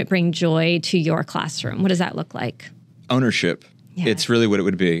engagement bring joy to your classroom? What does that look like? Ownership. Yeah. It's really what it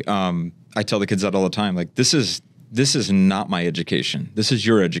would be. I tell the kids that all the time. Like, this is not my education. This is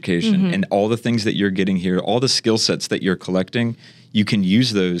your education. And all the things that you're getting here, all the skill sets that you're collecting, you can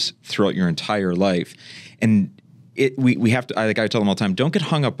use those throughout your entire life. And we have to, I tell them all the time, don't get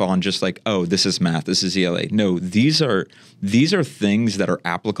hung up on just like, oh, this is math, this is ELA. No, these are things that are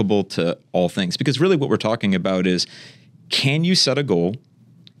applicable to all things. Because really what we're talking about is, can you set a goal?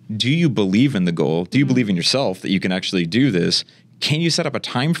 Do you believe in the goal? Do you believe in yourself that you can actually do this? Can you set up a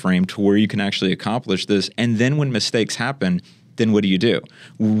time frame to where you can actually accomplish this? And then when mistakes happen, then what do?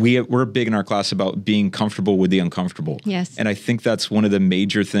 We're big in our class about being comfortable with the uncomfortable. Yes. And I think that's one of the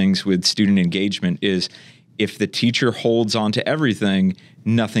major things with student engagement is, if the teacher holds on to everything,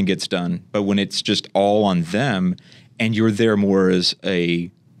 nothing gets done. But when it's just all on them and you're there more as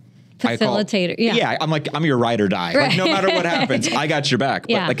a Facilitator. I'm your ride or die. Right. Like, no matter what happens, I got your back.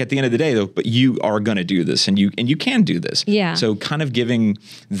 But Yeah. like at the end of the day though, but you are going to do this and you can do this. Yeah. So kind of giving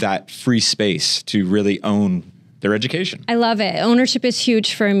that free space to really own their education. I love it. Ownership is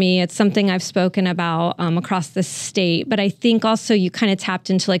huge for me. It's something I've spoken about across the state, but I think also you kind of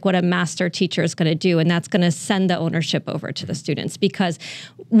tapped into like what a master teacher is going to do, and that's going to send the ownership over to the students, because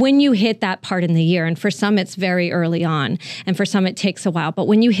when you hit that part in the year, and for some it's very early on, and for some it takes a while, but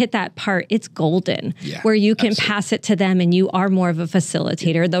when you hit that part, it's golden, where you can pass it to them and you are more of a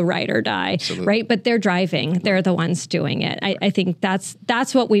facilitator, the ride or die, right? But they're driving, they're the ones doing it. I think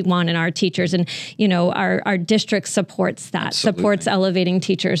that's what we want in our teachers, and our district supports that, supports elevating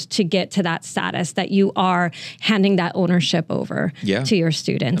teachers to get to that status that you are handing that ownership over to your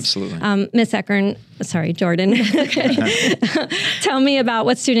students. Absolutely. Ms. Jordan, tell me about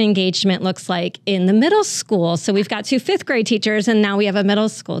what student engagement looks like in the middle school. So we've got 2 5th grade teachers and now we have a middle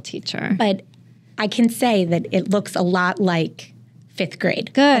school teacher. But I can say that it looks a lot like 5th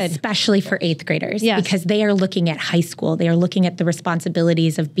grade. Good. Especially for 8th graders. Yes. Because they are looking at high school. They are looking at the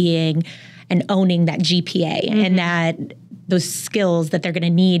responsibilities of being and owning that GPA and that those skills that they're going to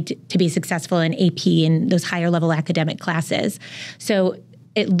need to be successful in AP and those higher level academic classes. So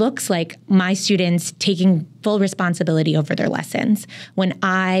it looks like my students taking full responsibility over their lessons. When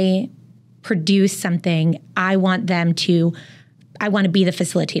I produce something, I want to be the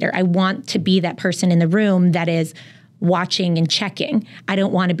facilitator. I want to be that person in the room that is watching and checking. I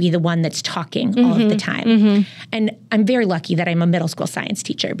don't want to be the one that's talking all of the time. And I'm very lucky that I'm a middle school science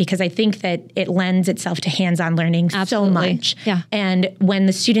teacher, because I think that it lends itself to hands-on learning so much. Yeah. And when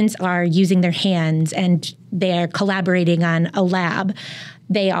the students are using their hands and they're collaborating on a lab,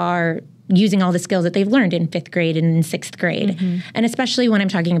 they are using all the skills that they've learned in 5th grade and in 6th grade. And especially when I'm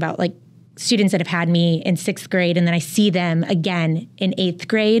talking about like students that have had me in 6th grade and then I see them again in 8th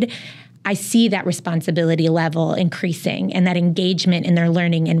grade, I see that responsibility level increasing and that engagement in their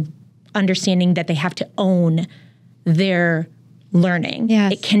learning and understanding that they have to own their learning.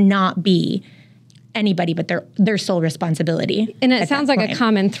 Yes. It cannot be anybody but their sole responsibility. And it sounds like a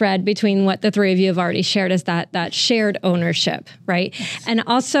common thread between what the 3 of you have already shared is that shared ownership, right? Yes. And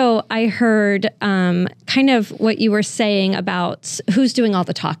also I heard kind of what you were saying about who's doing all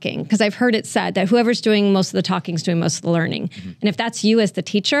the talking, because I've heard it said that whoever's doing most of the talking is doing most of the learning. And if that's you as the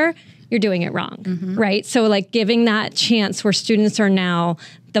teacher, you're doing it wrong, right? So like giving that chance where students are now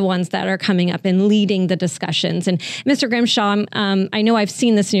the ones that are coming up and leading the discussions. And Mr. Grimshaw, I know I've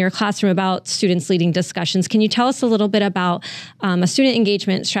seen this in your classroom about students leading discussions. Can you tell us a little bit about a student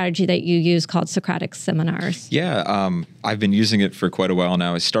engagement strategy that you use called Socratic Seminars? Yeah, I've been using it for quite a while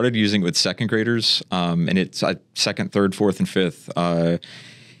now. I started using it with 2nd graders, and it's 2nd, 3rd, 4th, and 5th.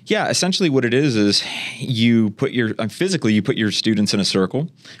 Yeah, essentially what it is you put your students in a circle.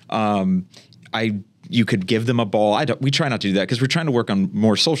 You could give them a ball. We try not to do that because we're trying to work on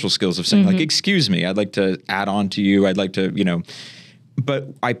more social skills of saying like, excuse me, I'd like to add on to you. I'd like to, But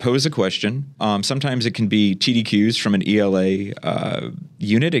I pose a question. Sometimes it can be TDQs from an ELA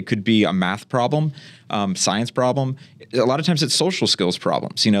unit. It could be a math problem, science problem. A lot of times it's social skills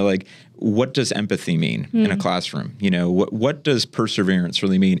problems. Like what does empathy mean in a classroom? What does perseverance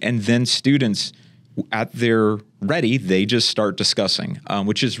really mean? And then students at their ready, they just start discussing,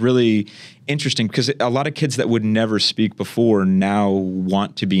 which is really interesting because a lot of kids that would never speak before now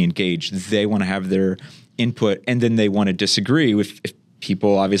want to be engaged. They want to have their input, and then they want to disagree if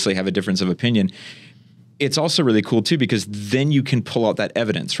people obviously have a difference of opinion. It's also really cool too, because then you can pull out that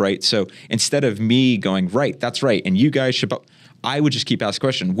evidence, right? So instead of me going, right, that's right, and you guys should, I would just keep asking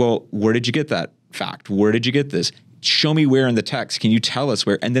questions. Well, where did you get that fact? Where did you get this? Show me where in the text. Can you tell us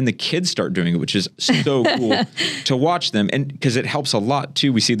where? And then the kids start doing it, which is so cool to watch them. And because it helps a lot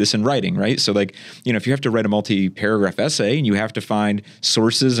too. We see this in writing, right? So like, if you have to write a multi-paragraph essay and you have to find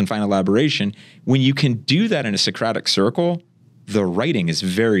sources and find elaboration, when you can do that in a Socratic circle, the writing is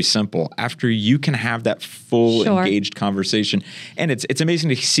very simple after you can have that full engaged conversation. And it's amazing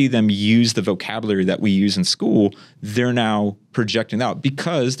to see them use the vocabulary that we use in school. They're now projecting out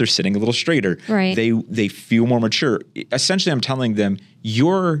because they're sitting a little straighter. Right. They feel more mature. Essentially, I'm telling them,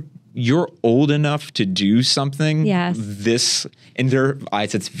 you're old enough to do something. Yes. This, in their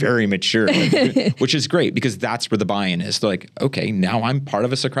eyes, it's very mature, which is great because that's where the buy-in is. They're like, okay, now I'm part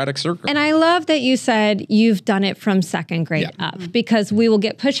of a Socratic circle. And I love that you said you've done it from second grade up, because we will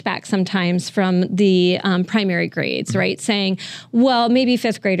get pushback sometimes from the primary grades, right? Saying, well, maybe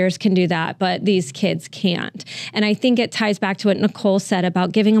fifth graders can do that, but these kids can't. And I think it ties back to what Nicole said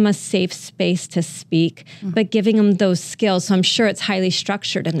about giving them a safe space to speak, but giving them those skills. So I'm sure it's highly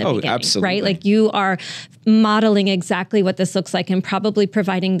structured in the beginning, absolutely. right? Like you are modeling exactly what this looks like and probably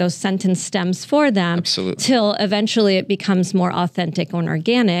providing those sentence stems for them. Absolutely. Till eventually it becomes more authentic and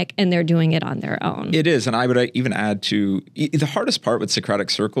organic and they're doing it on their own. It is. And I would even add to the hardest part with Socratic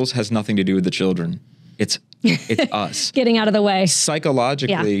circles has nothing to do with the children. It's us. Getting out of the way.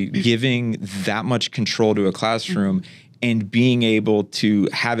 Psychologically, giving that much control to a classroom and being able to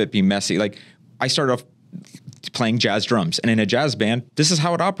have it be messy. Like I started off playing jazz drums, and in a jazz band, this is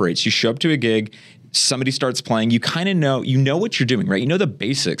how it operates. You show up to a gig, somebody starts playing, you kind of know what you're doing, right? You know the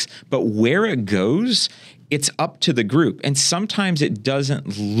basics, but where it goes, it's up to the group. And sometimes it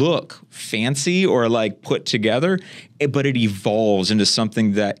doesn't look fancy or like put together, but it evolves into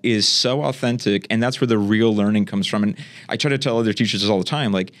something that is so authentic. And that's where the real learning comes from. And I try to tell other teachers this all the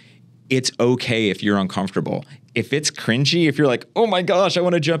time, like, it's okay if you're uncomfortable. If it's cringy, if you're like, oh my gosh, I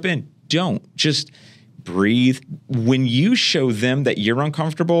want to jump in, don't. Just breathe. When you show them that you're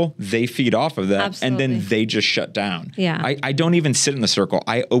uncomfortable, they feed off of that. Absolutely. And then they just shut down. Yeah. I don't even sit in the circle.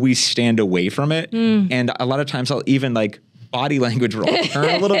 I always stand away from it. And a lot of times I'll even like body language will turn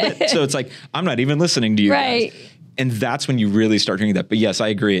a little bit. So it's like, I'm not even listening to you guys. And that's when you really start hearing that. But yes, I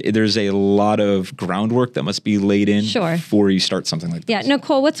agree. There's a lot of groundwork that must be laid in before you start something like this. Yeah.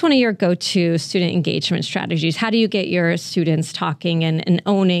 Nicole, what's one of your go-to student engagement strategies? How do you get your students talking and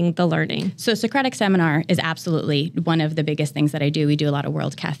owning the learning? So Socratic Seminar is absolutely one of the biggest things that I do. We do a lot of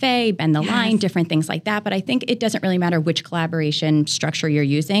World Cafe, Bend the Line, different things like that. But I think it doesn't really matter which collaboration structure you're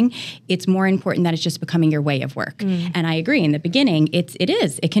using. It's more important that it's just becoming your way of work. And I agree. In the beginning,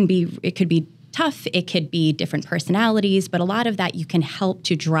 it could be tough. It could be different personalities, but a lot of that you can help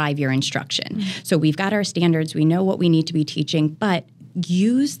to drive your instruction. So we've got our standards. We know what we need to be teaching, but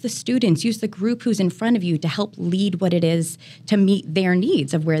use the students, use the group who's in front of you to help lead what it is to meet their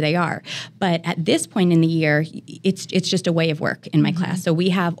needs of where they are. But at this point in the year, it's just a way of work in my class. So we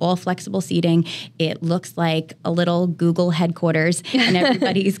have all flexible seating. It looks like a little Google headquarters and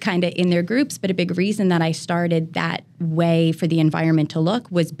everybody's kind of in their groups. But a big reason that I started that way for the environment to look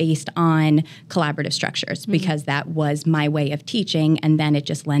was based on collaborative structures, because that was my way of teaching. And then it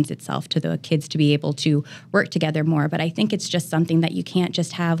just lends itself to the kids to be able to work together more. But I think it's just something that you can't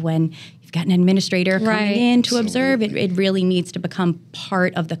just have when you've got an administrator coming in to observe. It really needs to become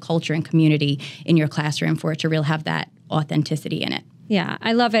part of the culture and community in your classroom for it to really have that authenticity in it. Yeah,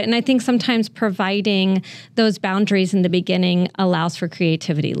 I love it. And I think sometimes providing those boundaries in the beginning allows for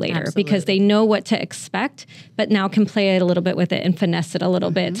creativity later, because they know what to expect, but now can play it a little bit with it and finesse it a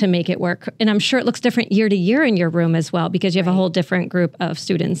little bit to make it work. And I'm sure it looks different year to year in your room as well, because you have a whole different group of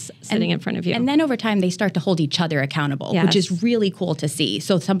students sitting in front of you. And then over time, they start to hold each other accountable, which is really cool to see.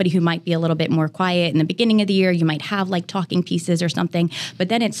 So somebody who might be a little bit more quiet in the beginning of the year, you might have like talking pieces or something, but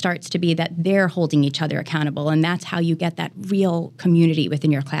then it starts to be that they're holding each other accountable. And that's how you get that real community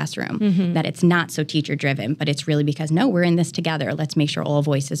within your classroom, that it's not so teacher driven, but it's really because, no, we're in this together. Let's make sure all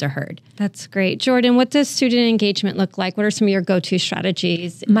voices are heard. That's great. Jordan, what does student engagement look like? What are some of your go-to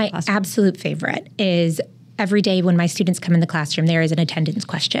strategies? My absolute favorite is every day when my students come in the classroom, there is an attendance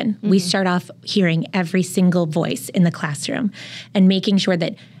question. We start off hearing every single voice in the classroom and making sure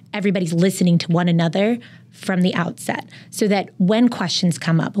that everybody's listening to one another from the outset, so that when questions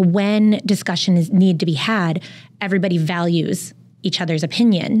come up, when discussions need to be had, everybody values each other's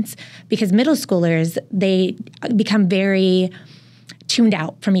opinions. Because middle schoolers, they become very tuned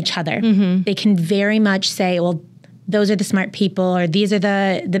out from each other. They can very much say, well, those are the smart people, or these are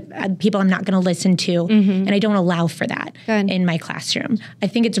the people I'm not going to listen to. And I don't allow for that in my classroom. I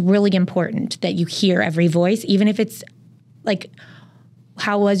think it's really important that you hear every voice, even if it's like,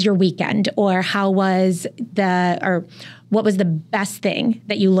 how was your weekend, or what was the best thing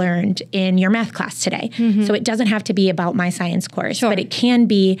that you learned in your math class today? So it doesn't have to be about my science course, but it can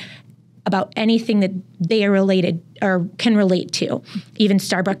be about anything that they are related or can relate to, even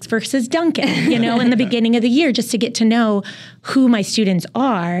Starbucks versus Dunkin', in the beginning of the year, just to get to know who my students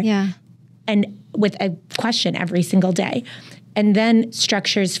are, and with a question every single day. And then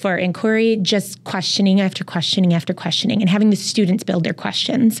structures for inquiry, just questioning after questioning after questioning, and having the students build their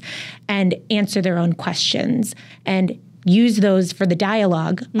questions and answer their own questions and use those for the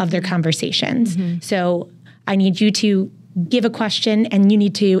dialogue of their conversations. So I need you to give a question and you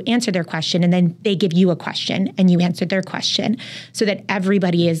need to answer their question, and then they give you a question and you answer their question, so that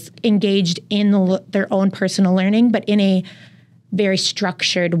everybody is engaged in their own personal learning, but in a very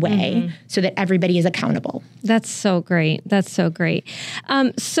structured way, so that everybody is accountable. That's so great. That's so great.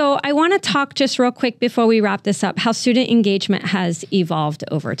 So I want to talk just real quick before we wrap this up, how student engagement has evolved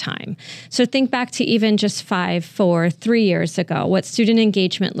over time. So think back to even just 3 years ago, what student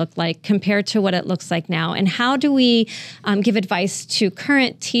engagement looked like compared to what it looks like now. And how do we give advice to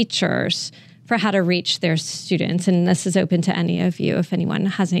current teachers for how to reach their students? And this is open to any of you, if anyone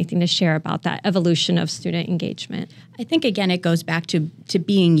has anything to share about that evolution of student engagement. I think, again, it goes back to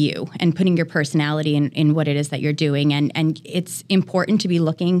being you and putting your personality in what it is that you're doing. And it's important to be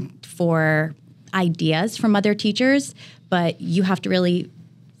looking for ideas from other teachers, but you have to really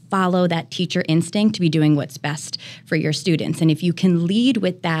follow that teacher instinct to be doing what's best for your students. And if you can lead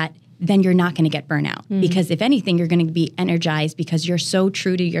with that, then you're not going to get burnout. Because if anything, you're going to be energized because you're so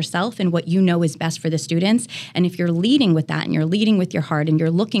true to yourself and what you know is best for the students. And if you're leading with that and you're leading with your heart and you're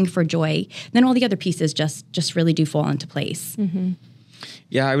looking for joy, then all the other pieces just really do fall into place.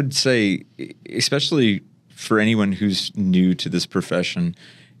 Yeah, I would say, especially for anyone who's new to this profession,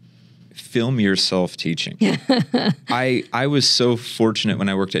 film yourself teaching. I was so fortunate when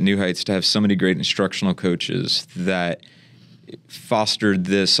I worked at New Heights to have so many great instructional coaches that fostered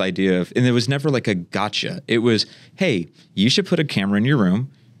this idea of, and it was never like a gotcha. It was, hey, you should put a camera in your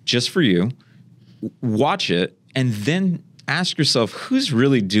room just for you, watch it, and then ask yourself, who's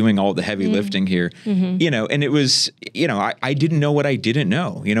really doing all the heavy lifting here? And it was, I didn't know what I didn't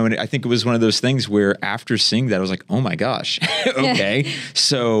know, and I think it was one of those things where after seeing that, I was like, oh my gosh, okay,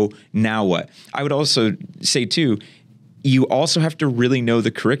 so now what? I would also say too, you also have to really know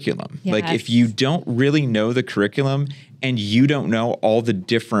the curriculum. Like if you don't really know the curriculum and you don't know all the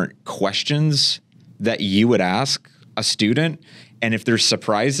different questions that you would ask a student, and if there's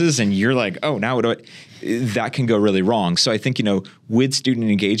surprises and you're like, oh, now what do that can go really wrong. So I think, with student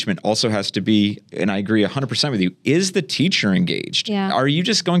engagement also has to be, and I agree 100% with you, is the teacher engaged? Are you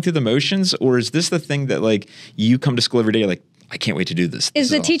just going through the motions, or is this the thing that like you come to school every day like, I can't wait to do this. Is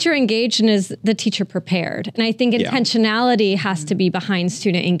the teacher engaged and is the teacher prepared? And I think intentionality has to be behind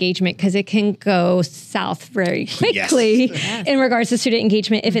student engagement, because it can go south very quickly in regards to student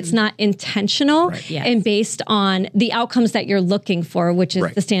engagement if it's not intentional and based on the outcomes that you're looking for, which is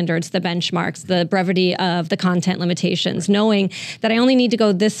the standards, the benchmarks, the brevity of the content limitations, knowing that I only need to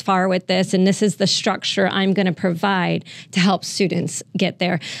go this far with this, and this is the structure I'm going to provide to help students get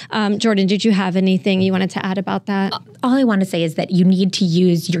there. Jordan, did you have anything you wanted to add about that? All I want to say is that you need to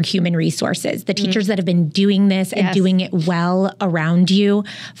use your human resources. The teachers that have been doing this and doing it well around you,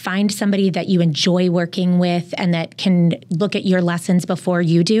 find somebody that you enjoy working with and that can look at your lessons before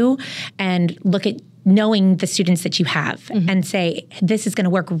you do, and look at knowing the students that you have and say, this is going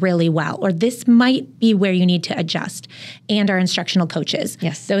to work really well, or this might be where you need to adjust. And our instructional coaches.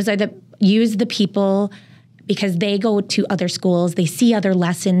 Those are use the people, because they go to other schools, they see other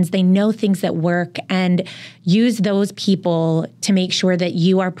lessons, they know things that work, and use those people to make sure that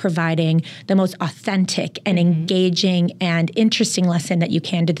you are providing the most authentic and engaging and interesting lesson that you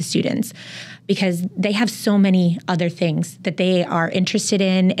can to the students, because they have so many other things that they are interested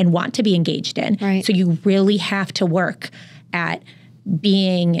in and want to be engaged in. So you really have to work at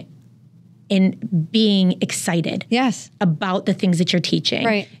being in being excited about the things that you're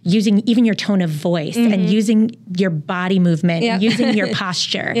teaching, using even your tone of voice and using your body movement, and using your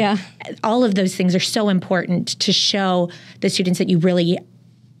posture. All of those things are so important to show the students that you really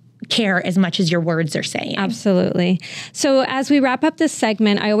care as much as your words are saying. Absolutely. So as we wrap up this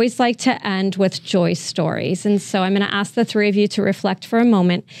segment, I always like to end with joy stories. And so I'm going to ask the three of you to reflect for a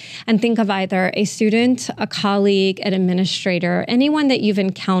moment and think of either a student, a colleague, an administrator, anyone that you've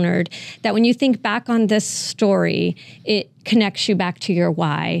encountered that when you think back on this story, it connects you back to your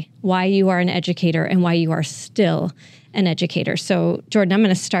why you are an educator and why you are still an educator. So Jordan, I'm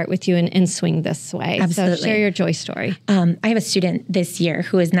going to start with you and swing this way. Absolutely. So share your joy story. I have a student this year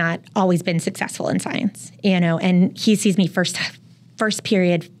who has not always been successful in science, and he sees me first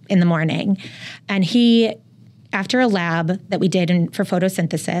period in the morning. And he, after a lab that we did for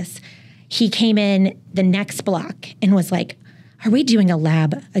photosynthesis, he came in the next block and was like, "Are we doing a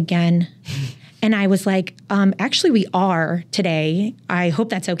lab again?" And I was like, actually, we are today. I hope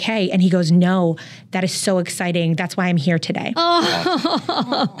that's okay. And he goes, "No, that is so exciting. That's why I'm here today."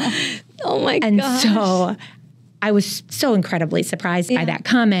 Oh my gosh. And so I was so incredibly surprised by that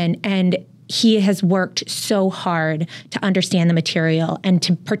comment. And he has worked so hard to understand the material and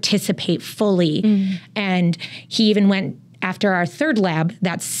to participate fully. And he even went after our third lab,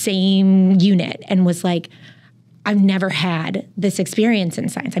 that same unit, and was like, "I've never had this experience in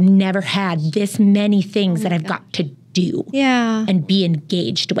science. I've never had this many things that I've got to do and be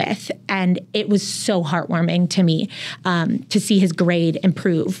engaged with." And it was so heartwarming to me to see his grade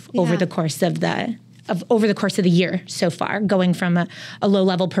improve over the course of the year so far, going from a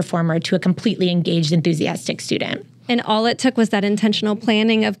low-level performer to a completely engaged, enthusiastic student. And all it took was that intentional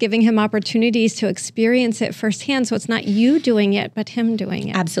planning of giving him opportunities to experience it firsthand. So it's not you doing it, but him doing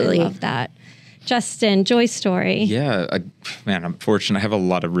it. Absolutely. I love that. Justin, joy story. Yeah, man, I'm fortunate. I have a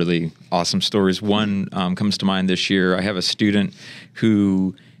lot of really awesome stories. One comes to mind this year. I have a student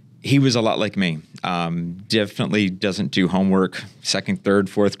who, he was a lot like me. Definitely doesn't do homework. 2nd, 3rd,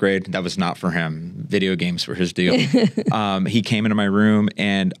 4th grade, that was not for him. Video games were his deal. He came into my room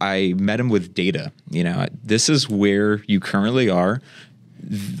and I met him with data. This is where you currently are.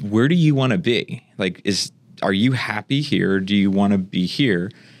 Where do you want to be? Are you happy here? Do you want to be here?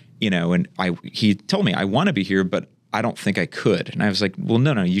 And he told me, "I want to be here, but I don't think I could." And I was like, "Well,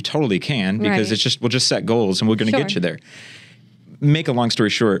 no, you totally can, because we'll just set goals and we're going to get you there." Make a long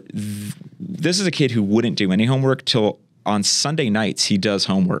story short, this is a kid who wouldn't do any homework till on Sunday nights he does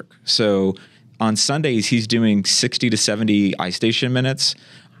homework. So on Sundays, he's doing 60 to 70 iStation minutes,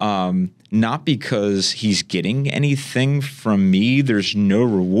 not because he's getting anything from me. There's no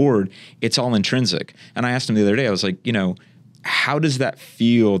reward. It's all intrinsic. And I asked him the other day, I was like, how does that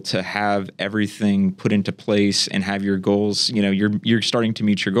feel to have everything put into place and have your goals, you're starting to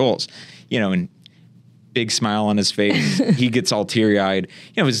meet your goals, and big smile on his face. He gets all teary-eyed.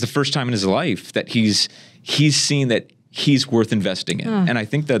 It was the first time in his life that he's seen that he's worth investing in. And I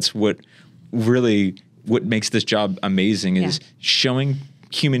think that's what makes this job amazing is showing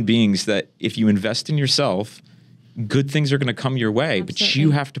human beings that if you invest in yourself, good things are going to come your way, but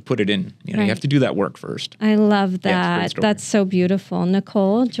you have to put it in. You have to do that work first. I love that. That's so beautiful.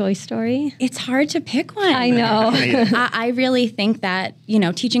 Nicole, joy story? It's hard to pick one. I know. I really think that,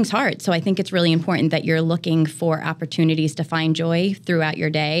 teaching's hard. So I think it's really important that you're looking for opportunities to find joy throughout your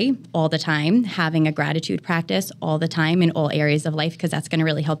day all the time, having a gratitude practice all the time in all areas of life, because that's going to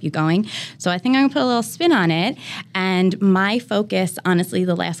really help you going. So I think I'm going to put a little spin on it. And my focus, honestly,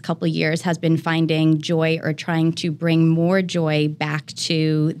 the last couple of years has been finding joy or trying to bring more joy back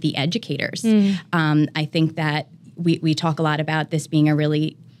to the educators. I think that we talk a lot about this being a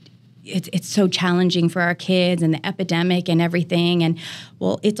really, it's so challenging for our kids and the epidemic and everything. And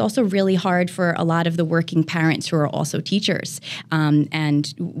well, it's also really hard for a lot of the working parents who are also teachers.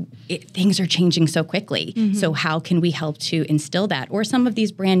 Things are changing so quickly. So how can we help to instill that? Or some of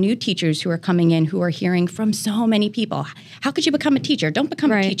these brand new teachers who are coming in who are hearing from so many people, how could you become a teacher? Don't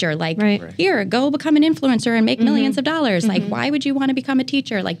become a teacher. Here, go become an influencer and make millions of dollars. Why would you want to become a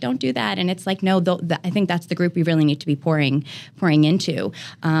teacher? Don't do that. And it's like, no, I think that's the group we really need to be pouring into.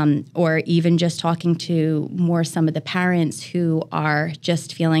 Or even just talking to more some of the parents who are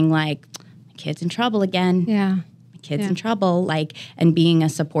just feeling like, my kid's in trouble again. Kids in trouble, and being a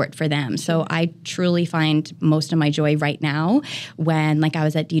support for them. So I truly find most of my joy right now when, I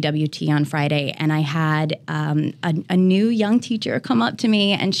was at DWT on Friday and I had a new young teacher come up to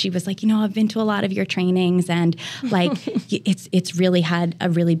me and she was like, I've been to a lot of your trainings and it's really had a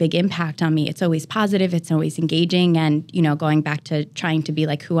really big impact on me. It's always positive. It's always engaging. And, going back to trying to be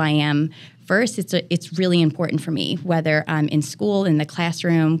who I am first, it's really important for me, whether I'm in school, in the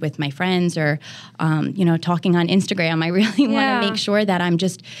classroom, with my friends, or, talking on Instagram. I really want to make sure that I'm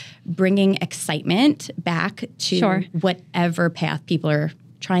just bringing excitement back to whatever path people are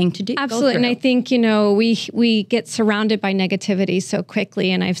trying to do. Absolutely. And I think, we get surrounded by negativity so quickly.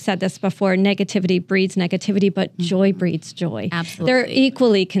 And I've said this before, negativity breeds negativity, but joy breeds joy. Absolutely. They're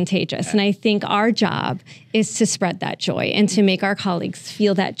equally contagious. And I think our job is to spread that joy and to make our colleagues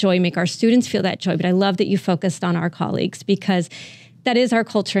feel that joy, make our students feel that joy. But I love that you focused on our colleagues, because that is our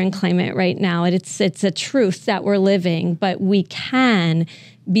culture and climate right now. It's a truth that we're living, but we can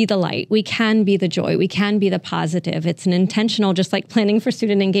be the light. We can be the joy. We can be the positive. It's an intentional, just like planning for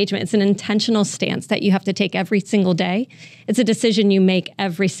student engagement, it's an intentional stance that you have to take every single day. It's a decision you make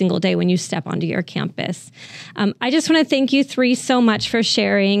every single day when you step onto your campus. I just want to thank you three so much for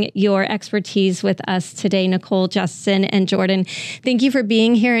sharing your expertise with us today, Nicole, Justin, and Jordan. Thank you for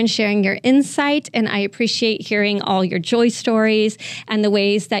being here and sharing your insight. And I appreciate hearing all your joy stories and the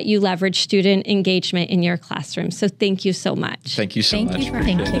ways that you leverage student engagement in your classroom. So thank you so much. Thank you so much. Thank you for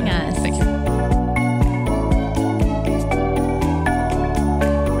thanking us. Thank you.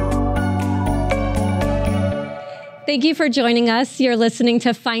 Thank you for joining us. You're listening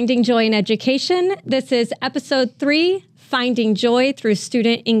to Finding Joy in Education. This is episode 3, Finding Joy Through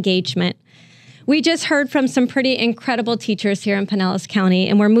Student Engagement. We just heard from some pretty incredible teachers here in Pinellas County,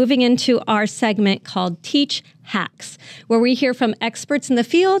 and we're moving into our segment called Teach Hacks, where we hear from experts in the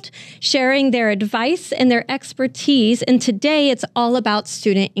field sharing their advice and their expertise. And today it's all about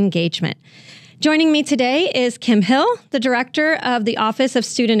student engagement. Joining me today is Kim Hill, the director of the Office of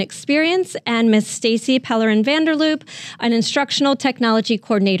Student Experience, and Miss Stacy Pellerin-Vanderloop, an instructional technology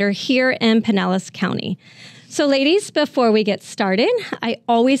coordinator here in Pinellas County. So ladies, before we get started, I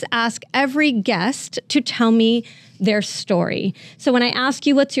always ask every guest to tell me their story. So when I ask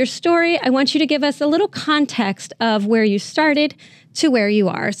you what's your story, I want you to give us a little context of where you started to where you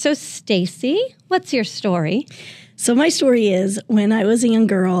are. So Stacy, what's your story? So my story is, when I was a young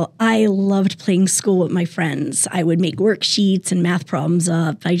girl, I loved playing school with my friends. I would make worksheets and math problems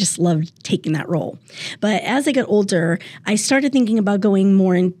up. I just loved taking that role. But as I got older, I started thinking about going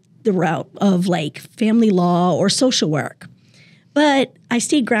more in the route of like family law or social work. But I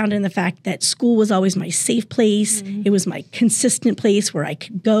stayed grounded in the fact that school was always my safe place. Mm-hmm. It was my consistent place where I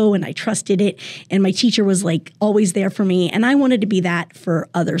could go and I trusted it. And my teacher was like always there for me. And I wanted to be that for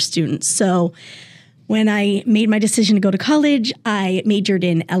other students. So when I made my decision to go to college, I majored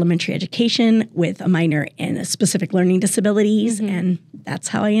in elementary education with a minor in specific learning disabilities. Mm-hmm. And that's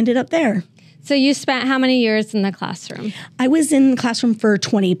how I ended up there. So you spent how many years in the classroom? I was in the classroom for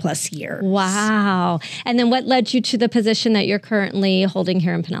 20 plus years. Wow. And then what led you to the position that you're currently holding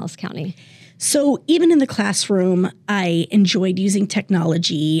here in Pinellas County? So even in the classroom, I enjoyed using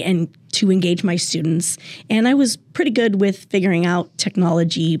technology and to engage my students. And I was pretty good with figuring out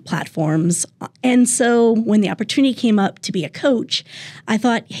technology platforms. And so when the opportunity came up to be a coach, I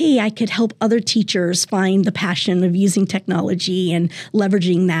thought, hey, I could help other teachers find the passion of using technology and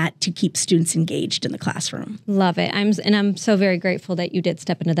leveraging that to keep students engaged in the classroom. Love it. I'm so very grateful that you did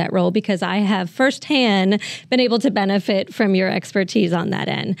step into that role, because I have firsthand been able to benefit from your expertise on that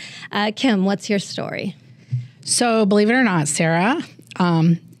end. Kim, what's your story? So believe it or not, Sarah,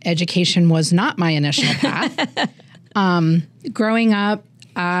 education was not my initial path. Growing up,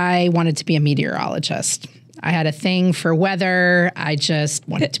 I wanted to be a meteorologist. I had a thing for weather. I just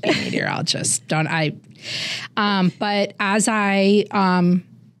wanted to be a meteorologist. But as I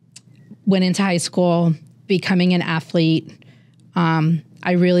went into high school, becoming an athlete,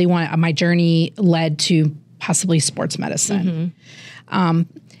 I really my journey led to possibly sports medicine. Mm-hmm.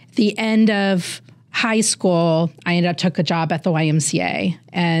 The end of high school, I ended up took a job at the YMCA,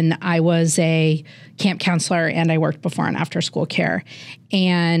 and I was a camp counselor, and I worked before and after school care.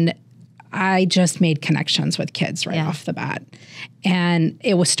 And I just made connections with kids right off the bat. And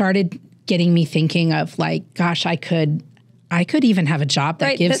it started getting me thinking of like, gosh, I could even have a job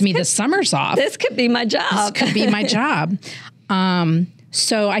that gives me the summers off. This could be my job. This could be my job.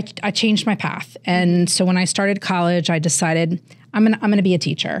 So I changed my path. And so when I started college, I decided I'm gonna be a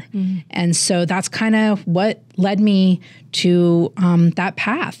teacher. Mm-hmm. And so that's kind of what led me to that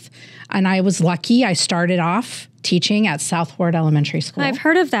path. And I was lucky. I started off teaching at Southward Elementary School. I've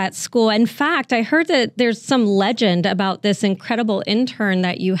heard of that school. In fact, I heard that there's some legend about this incredible intern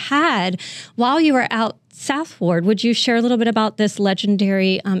that you had while you were out Southward. Would you share a little bit about this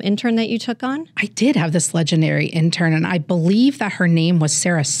legendary intern that you took on? I did have this legendary intern, and I believe that her name was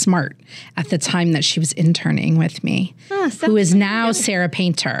Sarah Smart at the time that she was interning with me, who is now Sarah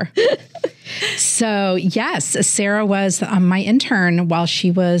Painter. So yes, Sarah was my intern while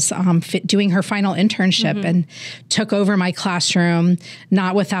she was doing her final internship and took over my classroom,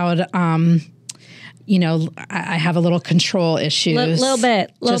 not without, I have a little control issues. Little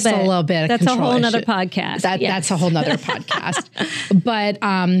bit. A little bit. That's a whole nother podcast. That's a whole nother podcast. But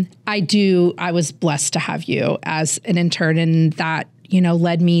I was blessed to have you as an intern, and that,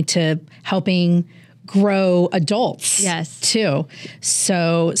 led me to helping grow adults too.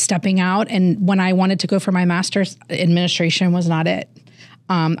 So stepping out, and when I wanted to go for my master's, administration was not it.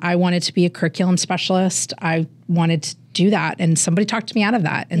 I wanted to be a curriculum specialist. I wanted to do that. And somebody talked me out of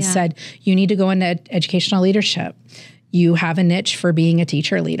that and said, you need to go into educational leadership. You have a niche for being a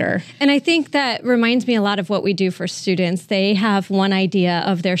teacher leader. And I think that reminds me a lot of what we do for students. They have one idea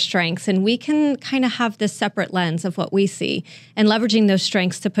of their strengths, and we can kind of have this separate lens of what we see and leveraging those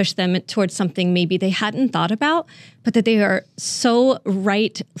strengths to push them towards something maybe they hadn't thought about, but that they are so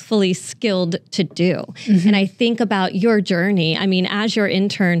rightfully skilled to do. And I think about your journey. I mean, as your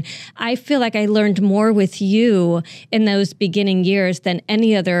intern, I feel like I learned more with you in those beginning years than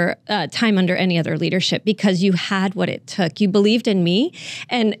any other time under any other leadership, because you had what it took. You believed in me.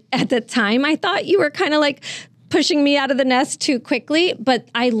 And at the time, I thought you were kind of like pushing me out of the nest too quickly, but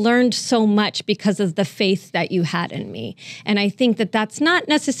I learned so much because of the faith that you had in me. And I think that that's not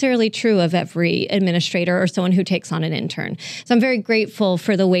necessarily true of every administrator or someone who takes on an intern. So I'm very grateful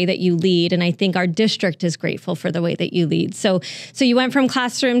for the way that you lead, and I think our district is grateful for the way that you lead. So you went from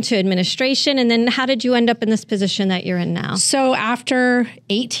classroom to administration, and then how did you end up in this position that you're in now? So after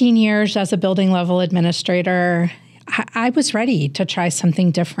 18 years as a building level administrator, I was ready to try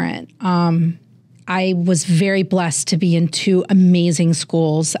something different. I was very blessed to be in 2 amazing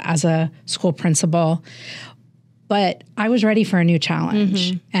schools as a school principal, but I was ready for a new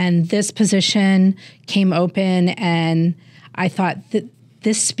challenge. And this position came open, and I thought that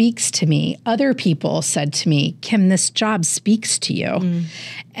this speaks to me. Other people said to me, Kim, this job speaks to you.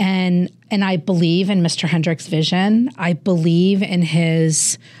 And I believe in Mr. Hendrick's vision. I believe in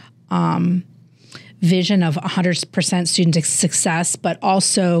his vision of 100% student success, but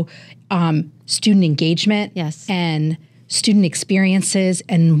also student engagement and student experiences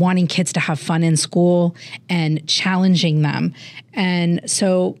and wanting kids to have fun in school and challenging them. And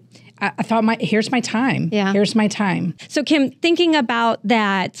so I thought, here's my time. Here's my time. So Kim, thinking about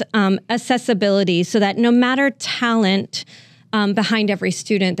that accessibility, so that no matter talent behind every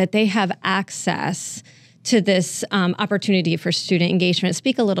student, that they have access to this opportunity for student engagement.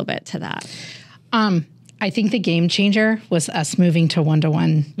 Speak a little bit to that. I think the game changer was us moving to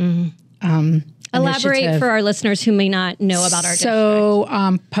one-to-one. Elaborate initiative. For our listeners who may not know about our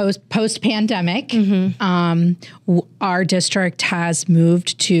district. Post-pandemic, our district has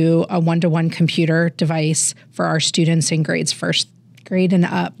moved to a one-to-one computer device for our students in grades 1st grade and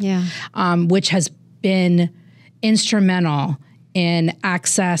up, which has been instrumental in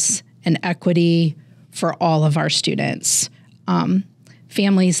access and equity for all of our students.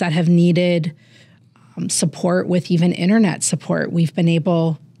 Families that have needed support with even internet support, we've been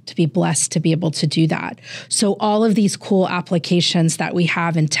able to be blessed to be able to do that. So all of these cool applications that we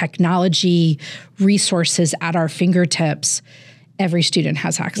have in technology resources at our fingertips, every student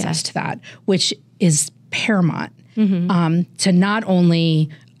has access to that, which is paramount to not only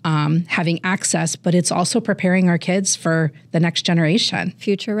having access, but it's also preparing our kids for the next generation.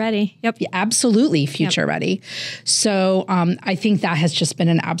 Future ready. Yep. Yeah, absolutely future ready. So I think that has just been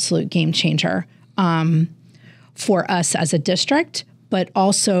an absolute game changer for us as a district, but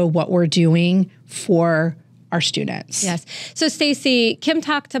also what we're doing for our students. Yes. So Stacy, Kim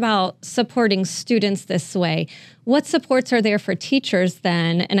talked about supporting students this way. What supports are there for teachers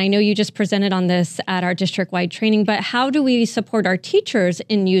then? And I know you just presented on this at our district-wide training, but how do we support our teachers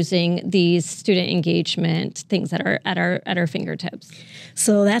in using these student engagement things that are at our fingertips?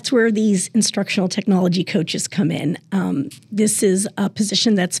 So that's where these instructional technology coaches come in. This is a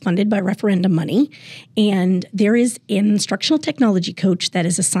position that's funded by referendum money, and there is an instructional technology coach that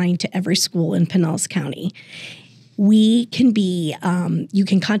is assigned to every school in Pinellas County. We can be, you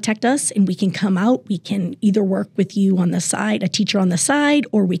can contact us and we can come out. We can either work with you on the side, a teacher on the side,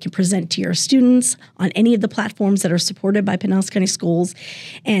 or we can present to your students on any of the platforms that are supported by Pinellas County Schools.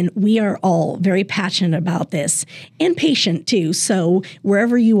 And we are all very passionate about this and patient too. So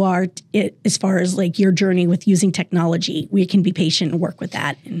wherever you are, as far as like your journey with using technology, we can be patient and work with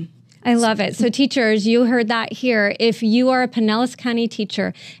that. I love it. So teachers, you heard that here. If you are a Pinellas County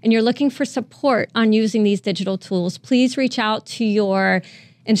teacher and you're looking for support on using these digital tools, please reach out to your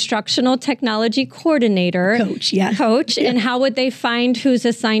instructional technology coordinator. Coach, yeah. Coach. And how would they find who's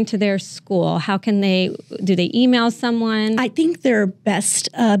assigned to their school? How can do they email someone? I think their best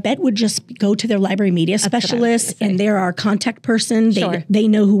bet would just go to their library media specialist, and they're our contact person. Sure. They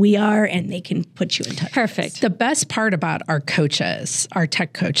know who we are, and they can put you in touch. Perfect. The best part about our coaches, our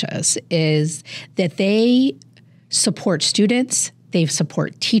tech coaches, is that they support students, they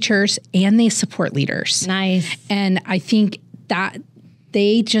support teachers, and they support leaders. Nice. And I think that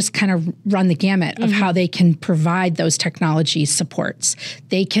they just kind of run the gamut of how they can provide those technology supports.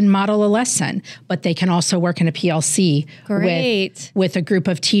 They can model a lesson, but they can also work in a PLC with a group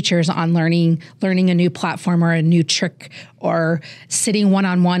of teachers on learning a new platform or a new trick, or sitting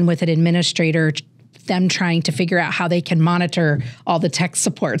one-on-one with an administrator, them trying to figure out how they can monitor all the tech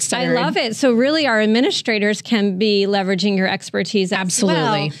supports. I love it. So really our administrators can be leveraging your expertise as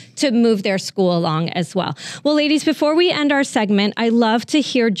well to move their school along as well. Well, ladies, before we end our segment, I love to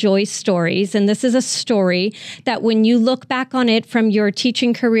hear joy stories. And this is a story that when you look back on it from your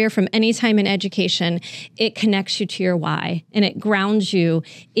teaching career, from any time in education, it connects you to your why and it grounds you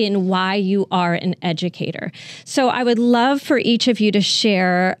in why you are an educator. So I would love for each of you to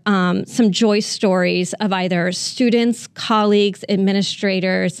share some joy stories of either students, colleagues,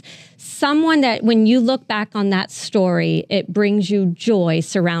 administrators, someone that when you look back on that story, it brings you joy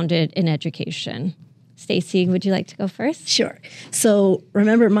surrounded in education. Stacy, would you like to go first? Sure. So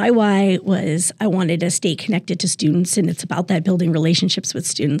remember, my why was I wanted to stay connected to students, and it's about that building relationships with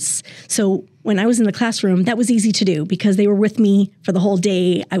students. So when I was in the classroom, that was easy to do because they were with me for the whole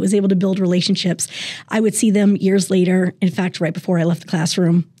day. I was able to build relationships. I would see them years later. In fact, right before I left the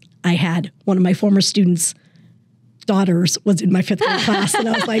classroom, I had one of my former students' daughters was in my 5th grade class, and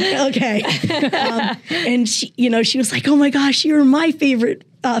I was like, okay. And she was like, oh my gosh, you were my favorite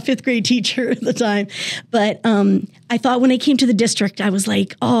 5th grade teacher at the time. But I thought when I came to the district, I was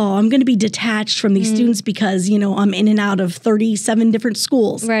like, oh, I'm going to be detached from these students because, I'm in and out of 37 different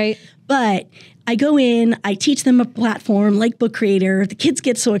schools. Right. But I go in, I teach them a platform like Book Creator. The kids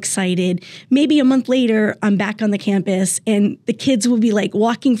get so excited. Maybe a month later, I'm back on the campus and the kids will be like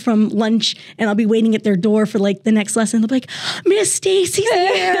walking from lunch and I'll be waiting at their door for like the next lesson. They'll be like, Miss Stacy's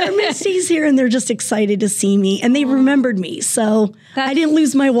here, Miss Stacy's here. And they're just excited to see me and they remembered me. So I didn't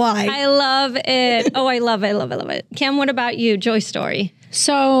lose my why. I love it. Oh, I love it. Cam, what about you? Joy story.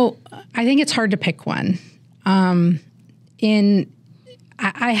 So I think it's hard to pick one.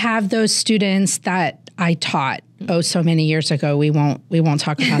 I have those students that I taught so many years ago. We won't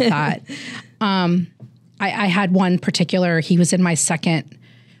talk about that. I had one particular. He was in my second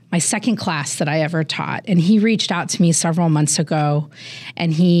class that I ever taught, and he reached out to me several months ago,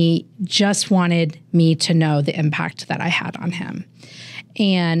 and he just wanted me to know the impact that I had on him.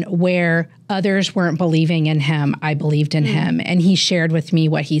 And where others weren't believing in him, I believed in him. And he shared with me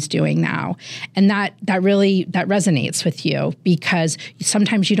what he's doing now. And that resonates with you because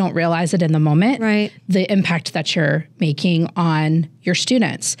sometimes you don't realize it in the moment, right? The impact that you're making on your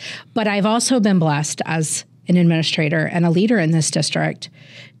students. But I've also been blessed as an administrator and a leader in this district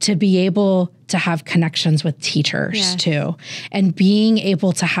to be able to have connections with teachers too, and being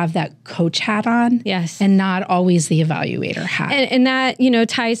able to have that coach hat on and not always the evaluator hat. And that,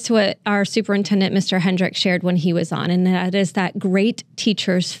 ties to what our superintendent, Mr. Hendrick, shared when he was on, and that is that great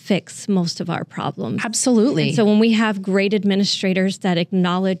teachers fix most of our problems. Absolutely. And so when we have great administrators that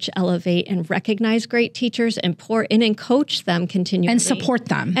acknowledge, elevate, and recognize great teachers and pour in and coach them continually. And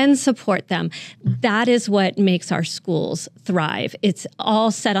support them. That is what makes our schools thrive. It's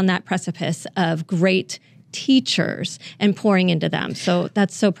all set on that precipice of great teachers and pouring into them. So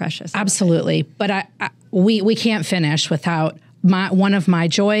that's so precious. Absolutely. But we can't finish without one of my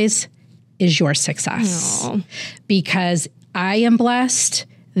joys is your success. Aww. Because I am blessed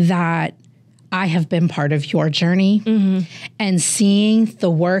that I have been part of your journey and seeing the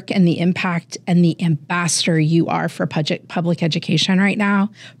work and the impact and the ambassador you are for public education right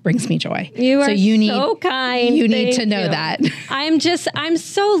now brings me joy. You are so kind. You need to know that. I'm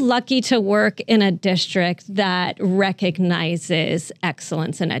so lucky to work in a district that recognizes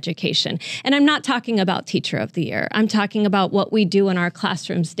excellence in education. And I'm not talking about Teacher of the Year. I'm talking about what we do in our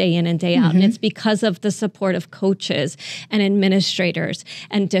classrooms day in and day out. And it's because of the support of coaches and administrators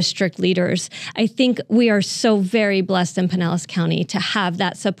and district leaders. I think we are so very blessed in Pinellas County to have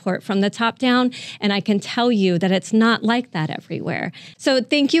that support from the top down. And I can tell you that it's not like that everywhere. So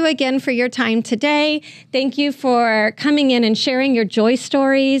thank you again for your time today. Thank you for coming in and sharing your joy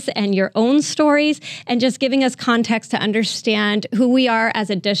stories and your own stories and just giving us context to understand who we are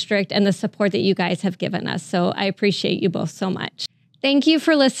as a district and the support that you guys have given us. So I appreciate you both so much. Thank you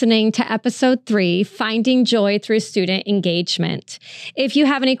for listening to episode 3, Finding Joy Through Student Engagement. If you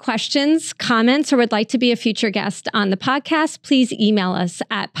have any questions, comments, or would like to be a future guest on the podcast, please email us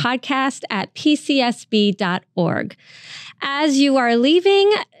at podcast@pcsb.org. As you are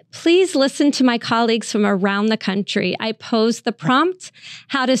leaving, please listen to my colleagues from around the country. I posed the prompt,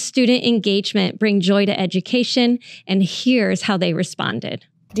 how does student engagement bring joy to education? And here's how they responded.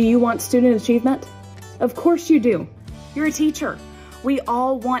 Do you want student achievement? Of course you do. You're a teacher. We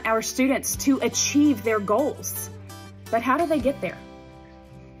all want our students to achieve their goals. But how do they get there?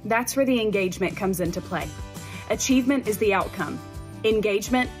 That's where the engagement comes into play. Achievement is the outcome.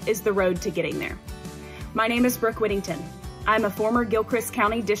 Engagement is the road to getting there. My name is Brooke Whittington. I'm a former Gilchrist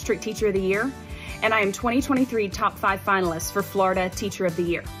County District Teacher of the Year, and I am 2023 Top 5 finalist for Florida Teacher of the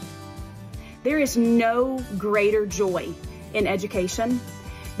Year. There is no greater joy in education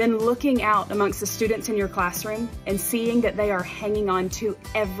than looking out amongst the students in your classroom and seeing that they are hanging on to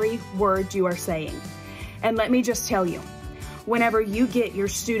every word you are saying. And let me just tell you, whenever you get your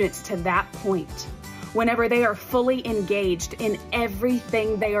students to that point, whenever they are fully engaged in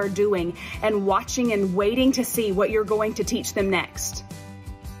everything they are doing and watching and waiting to see what you're going to teach them next,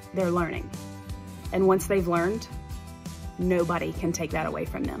 they're learning. And once they've learned, nobody can take that away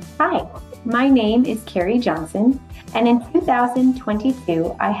from them. Hi, my name is Carrie Johnson, and in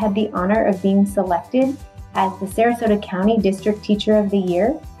 2022, I had the honor of being selected as the Sarasota County District Teacher of the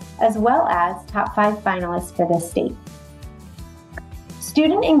Year, as well as Top 5 finalist for the state.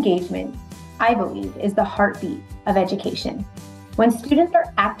 Student engagement, I believe, is the heartbeat of education. When students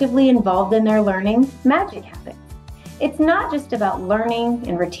are actively involved in their learning, magic happens. It's not just about learning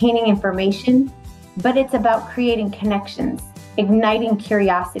and retaining information, but it's about creating connections, igniting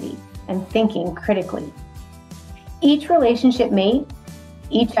curiosity, and thinking critically. Each relationship made,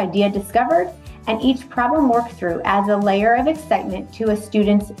 each idea discovered, and each problem worked through adds a layer of excitement to a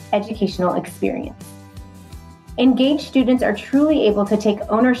student's educational experience. Engaged students are truly able to take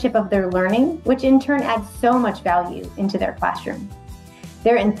ownership of their learning, which in turn adds so much value into their classroom.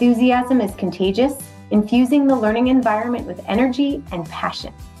 Their enthusiasm is contagious, infusing the learning environment with energy and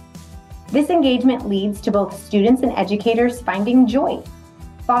passion. This engagement leads to both students and educators finding joy,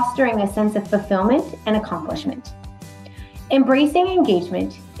 fostering a sense of fulfillment and accomplishment. Embracing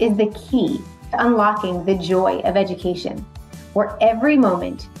engagement is the key to unlocking the joy of education, where every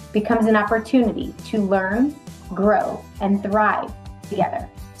moment becomes an opportunity to learn, grow, and thrive together.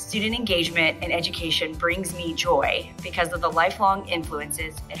 Student engagement in education brings me joy because of the lifelong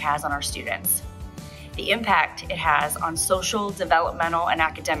influences it has on our students. The impact it has on social, developmental, and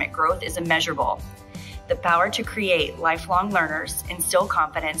academic growth is immeasurable. The power to create lifelong learners, instill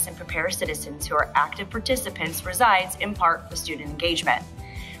confidence, and prepare citizens who are active participants resides in part with student engagement.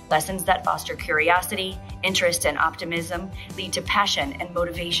 Lessons that foster curiosity, interest, and optimism lead to passion and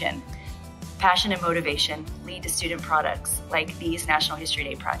motivation. Passion and motivation lead to student products like these National History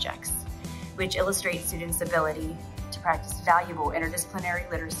Day projects, which illustrate students' ability to practice valuable interdisciplinary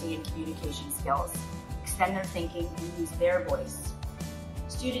literacy and communication skills, extend their thinking, and use their voice.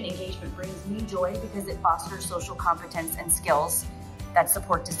 Student engagement brings me joy because it fosters social competence and skills that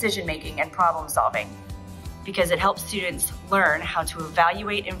support decision-making and problem-solving, because it helps students learn how to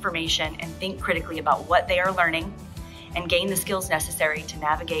evaluate information and think critically about what they are learning and gain the skills necessary to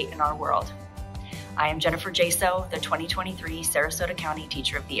navigate in our world. I am Jennifer Jaso, the 2023 Sarasota County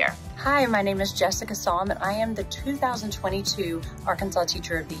Teacher of the Year. Hi, my name is Jessica Salm, and I am the 2022 Arkansas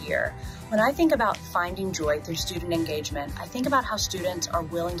Teacher of the Year. When I think about finding joy through student engagement, I think about how students are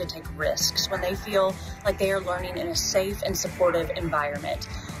willing to take risks when they feel like they are learning in a safe and supportive environment.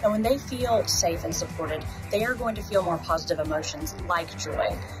 And when they feel safe and supported, they are going to feel more positive emotions like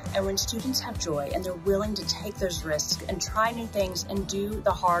joy. And when students have joy and they're willing to take those risks and try new things and do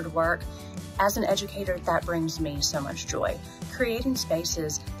the hard work, as an educator, that brings me so much joy. Creating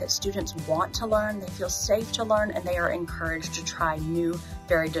spaces that students want to learn, they feel safe to learn, and they are encouraged to try new,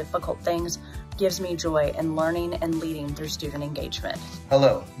 very difficult things gives me joy in learning and leading through student engagement.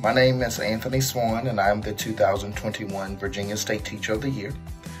 Hello, my name is Anthony Swan, and I'm the 2021 Virginia State Teacher of the Year.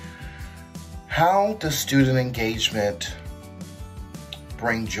 How does student engagement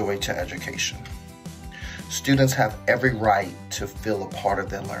bring joy to education? Students have every right to feel a part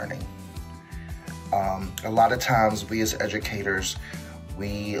of their learning. A lot of times we as educators,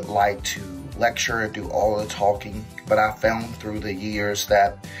 we like to lecture and do all the talking, but I found through the years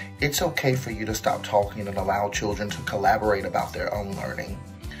that it's okay for you to stop talking and allow children to collaborate about their own learning.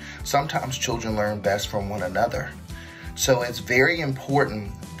 Sometimes children learn best from one another. So it's very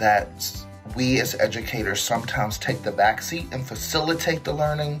important that we as educators sometimes take the back seat and facilitate the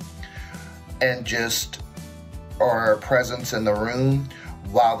learning and just or presence in the room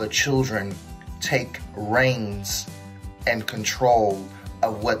while the children take reins and control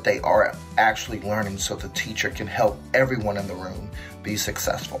of what they are actually learning so the teacher can help everyone in the room be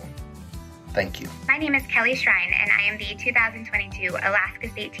successful. Thank you. My name is Kelly Shrine, and I am the 2022 Alaska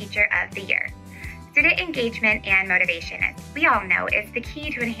State Teacher of the Year. Student engagement and motivation, as we all know, is the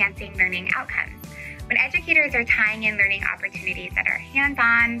key to enhancing learning outcomes. When educators are tying in learning opportunities that are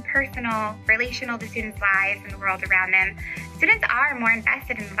hands-on, personal, relational to students' lives and the world around them, students are more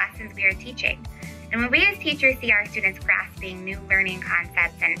invested in the lessons we are teaching. And when we as teachers see our students grasping new learning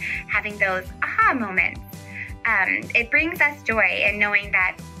concepts and having those aha moments, it brings us joy in knowing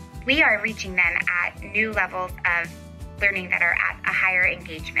that we are reaching them at new levels of learning that are at a higher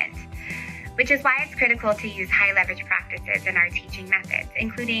engagement, which is why it's critical to use high leverage practices in our teaching methods,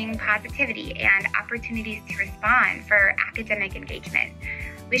 including positivity and opportunities to respond for academic engagement.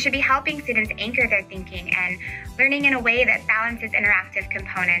 We should be helping students anchor their thinking and learning in a way that balances interactive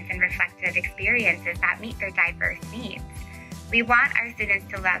components and reflective experiences that meet their diverse needs. We want our students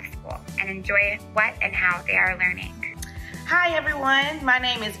to love school and enjoy what and how they are learning. Hi everyone, my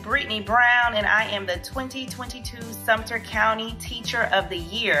name is Brittany Brown and I am the 2022 Sumter County Teacher of the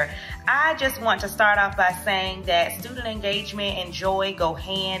Year. I just want to start off by saying that student engagement and joy go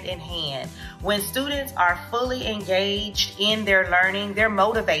hand in hand. When students are fully engaged in their learning, they're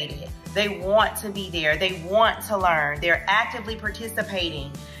motivated. They want to be there. They want to learn. They're actively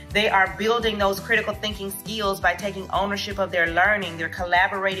participating. They are building those critical thinking skills by taking ownership of their learning. They're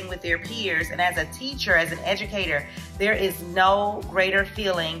collaborating with their peers. And as a teacher, as an educator, there is no greater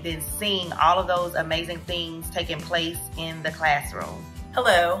feeling than seeing all of those amazing things taking place in the classroom.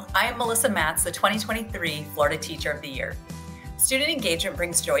 Hello, I am Melissa Matz, the 2023 Florida Teacher of the Year. Student engagement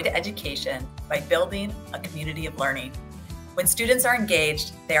brings joy to education by building a community of learning. When students are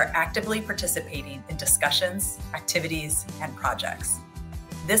engaged, they are actively participating in discussions, activities, and projects.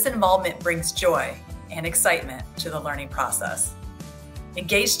 This involvement brings joy and excitement to the learning process.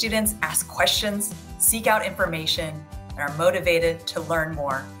 Engaged students ask questions, seek out information, and are motivated to learn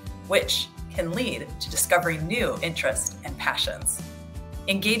more, which can lead to discovering new interests and passions.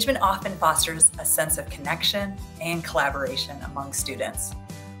 Engagement often fosters a sense of connection and collaboration among students.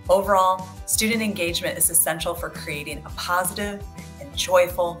 Overall, student engagement is essential for creating a positive and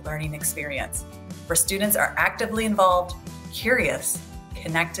joyful learning experience, where students are actively involved, curious,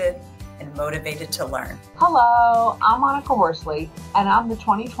 connected, and motivated to learn. Hello, I'm Monica Horsley, and I'm the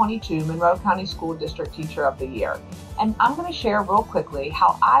 2022 Monroe County School District Teacher of the Year. And I'm going to share real quickly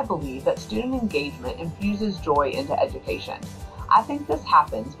how I believe that student engagement infuses joy into education. I think this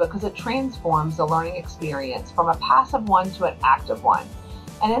happens because it transforms the learning experience from a passive one to an active one.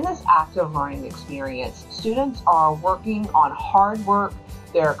 And in this active learning experience, students are working on hard work,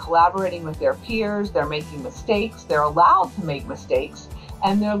 they're collaborating with their peers, they're making mistakes, they're allowed to make mistakes,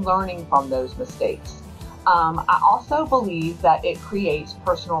 and they're learning from those mistakes. I also believe that it creates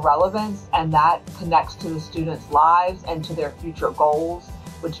personal relevance, and that connects to the students' lives and to their future goals,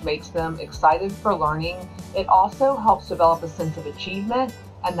 which makes them excited for learning. It also helps develop a sense of achievement,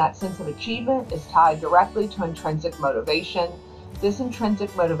 and that sense of achievement is tied directly to intrinsic motivation. This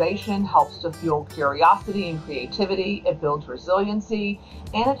intrinsic motivation helps to fuel curiosity and creativity, it builds resiliency,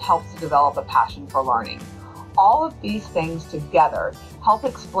 and it helps to develop a passion for learning. All of these things together help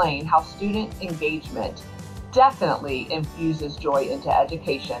explain how student engagement definitely infuses joy into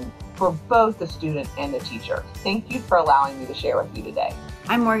education for both the student and the teacher. Thank you for allowing me to share with you today.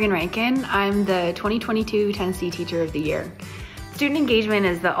 I'm Morgan Rankin. I'm the 2022 Tennessee Teacher of the Year. Student engagement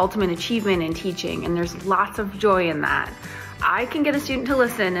is the ultimate achievement in teaching, and there's lots of joy in that. I can get a student to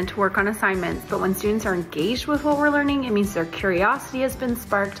listen and to work on assignments, but when students are engaged with what we're learning, it means their curiosity has been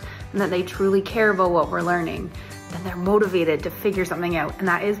sparked and that they truly care about what we're learning. Then they're motivated to figure something out, and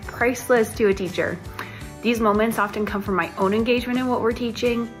that is priceless to a teacher. These moments often come from my own engagement in what we're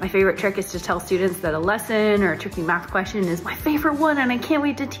teaching. My favorite trick is to tell students that a lesson or a tricky math question is my favorite one and I can't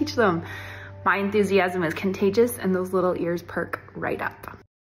wait to teach them. My enthusiasm is contagious and those little ears perk right up.